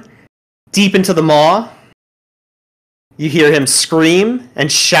him deep into the maw. You hear him scream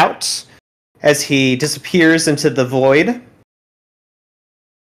and shout as he disappears into the void.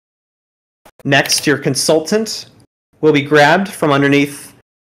 Next, your consultant will be grabbed from underneath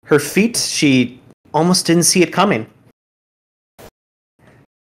her feet. She almost didn't see it coming.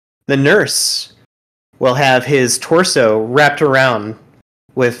 The nurse will have his torso wrapped around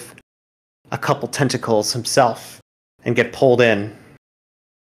with a couple tentacles himself and get pulled in.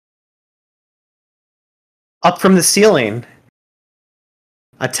 Up from the ceiling,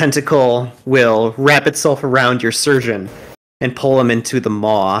 a tentacle will wrap itself around your surgeon and pull him into the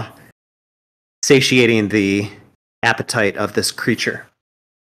maw, satiating the appetite of this creature.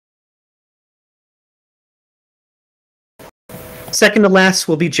 Second to last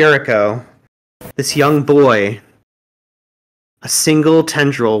will be Jericho, this young boy. A single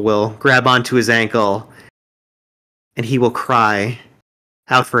tendril will grab onto his ankle, and he will cry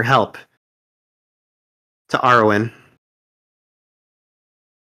out for help to Arwen,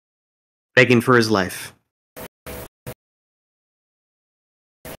 begging for his life.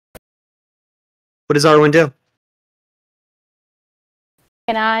 What does Arwen do?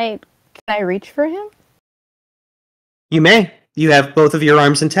 Can I reach for him? You may. You have both of your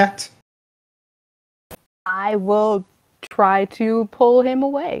arms intact. I will try to pull him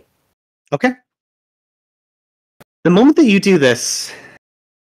away. Okay. The moment that you do this,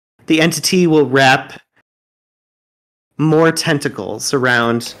 the entity will wrap more tentacles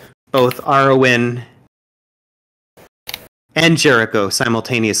around both Arwen and Jericho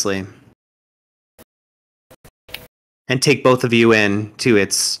simultaneously, and take both of you in to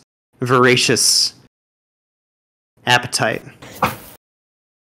its voracious appetite.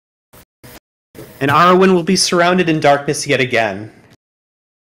 And Arwen will be surrounded in darkness yet again,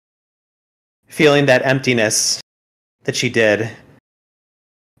 feeling that emptiness that she did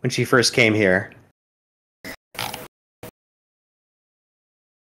when she first came here.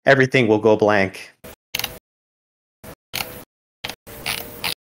 Everything will go blank.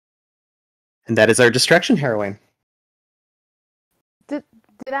 And that is our distraction heroine. Did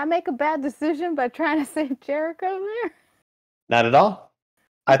I make a bad decision by trying to save Jericho there? Not at all.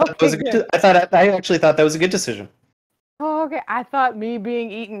 I thought that was a good. I actually thought that was a good decision. Oh, okay. I thought me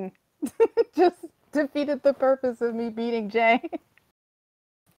being eaten just defeated the purpose of me beating Jay.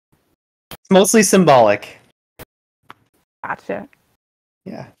 It's mostly symbolic. Gotcha.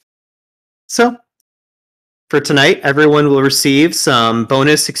 Yeah. So, for tonight, everyone will receive some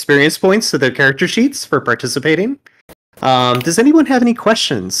bonus experience points to their character sheets for participating. Does anyone have any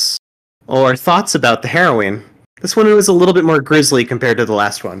questions or thoughts about the Harrowing? This one was a little bit more grisly compared to the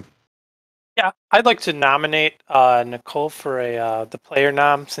last one. Yeah, I'd like to nominate Nicole for the player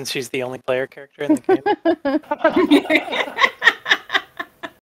nom, since she's the only player character in the game.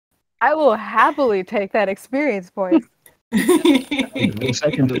 I will happily take that experience point.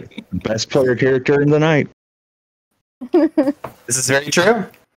 Second, best player character in the night. This is very true.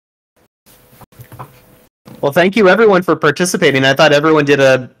 Well, thank you everyone for participating. I thought everyone did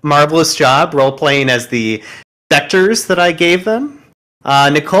a marvelous job role-playing as the Spectres that I gave them.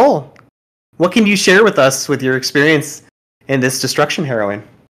 Nicole, what can you share with us with your experience in this destruction heroine?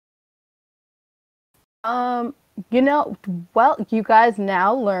 Well, you guys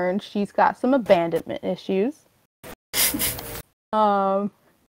now learned she's got some abandonment issues. So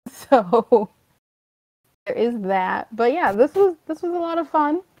there is that. But yeah, this was a lot of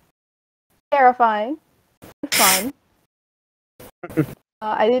fun. Terrifying. Fun.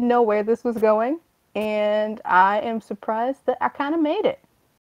 I didn't know where this was going, and I am surprised that I kind of made it.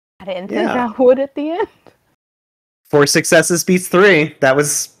 I didn't think I would at the end. 4 successes beats 3. That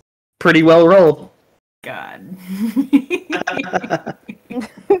was pretty well rolled. God.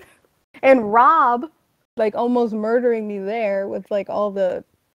 And Rob, like, almost murdering me there with, like, all the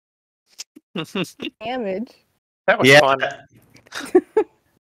damage. That was fun.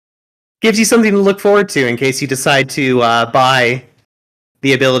 Gives you something to look forward to in case you decide to buy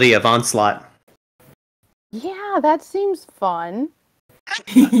the ability of Onslaught. Yeah, that seems fun.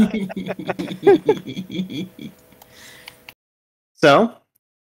 So,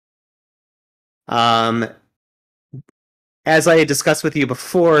 as I had discussed with you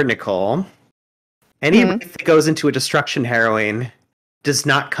before, Nicole, any wraith that goes into a destruction harrowing does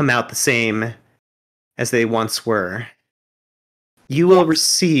not come out the same as they once were. You will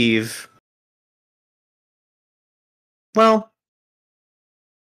receive, well,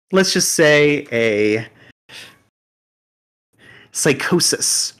 let's just say a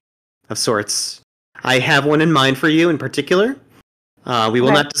psychosis of sorts. I have one in mind for you in particular. We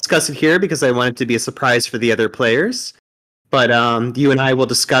will not discuss it here because I want it to be a surprise for the other players. but you and I will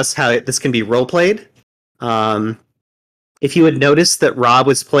discuss how this can be role played. If you had noticed that Rob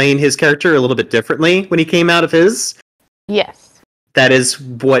was playing his character a little bit differently when he came out of his, Yes. that is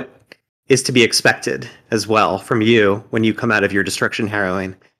what is to be expected as well from you when you come out of your destruction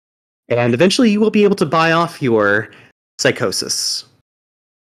harrowing. And eventually you will be able to buy off your psychosis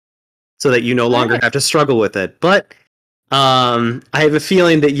so that you no longer have to struggle with it. But I have a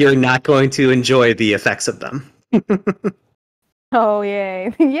feeling that you're not going to enjoy the effects of them. Oh,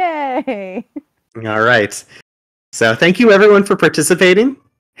 yay. Yay. All right. So thank you everyone for participating.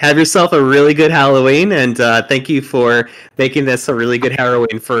 Have yourself a really good Halloween, and thank you for making this a really good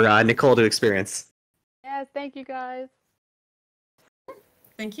Harrowing for Nicole to experience. Yes, thank you guys.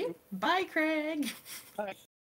 Thank you. Bye, Craig. Bye.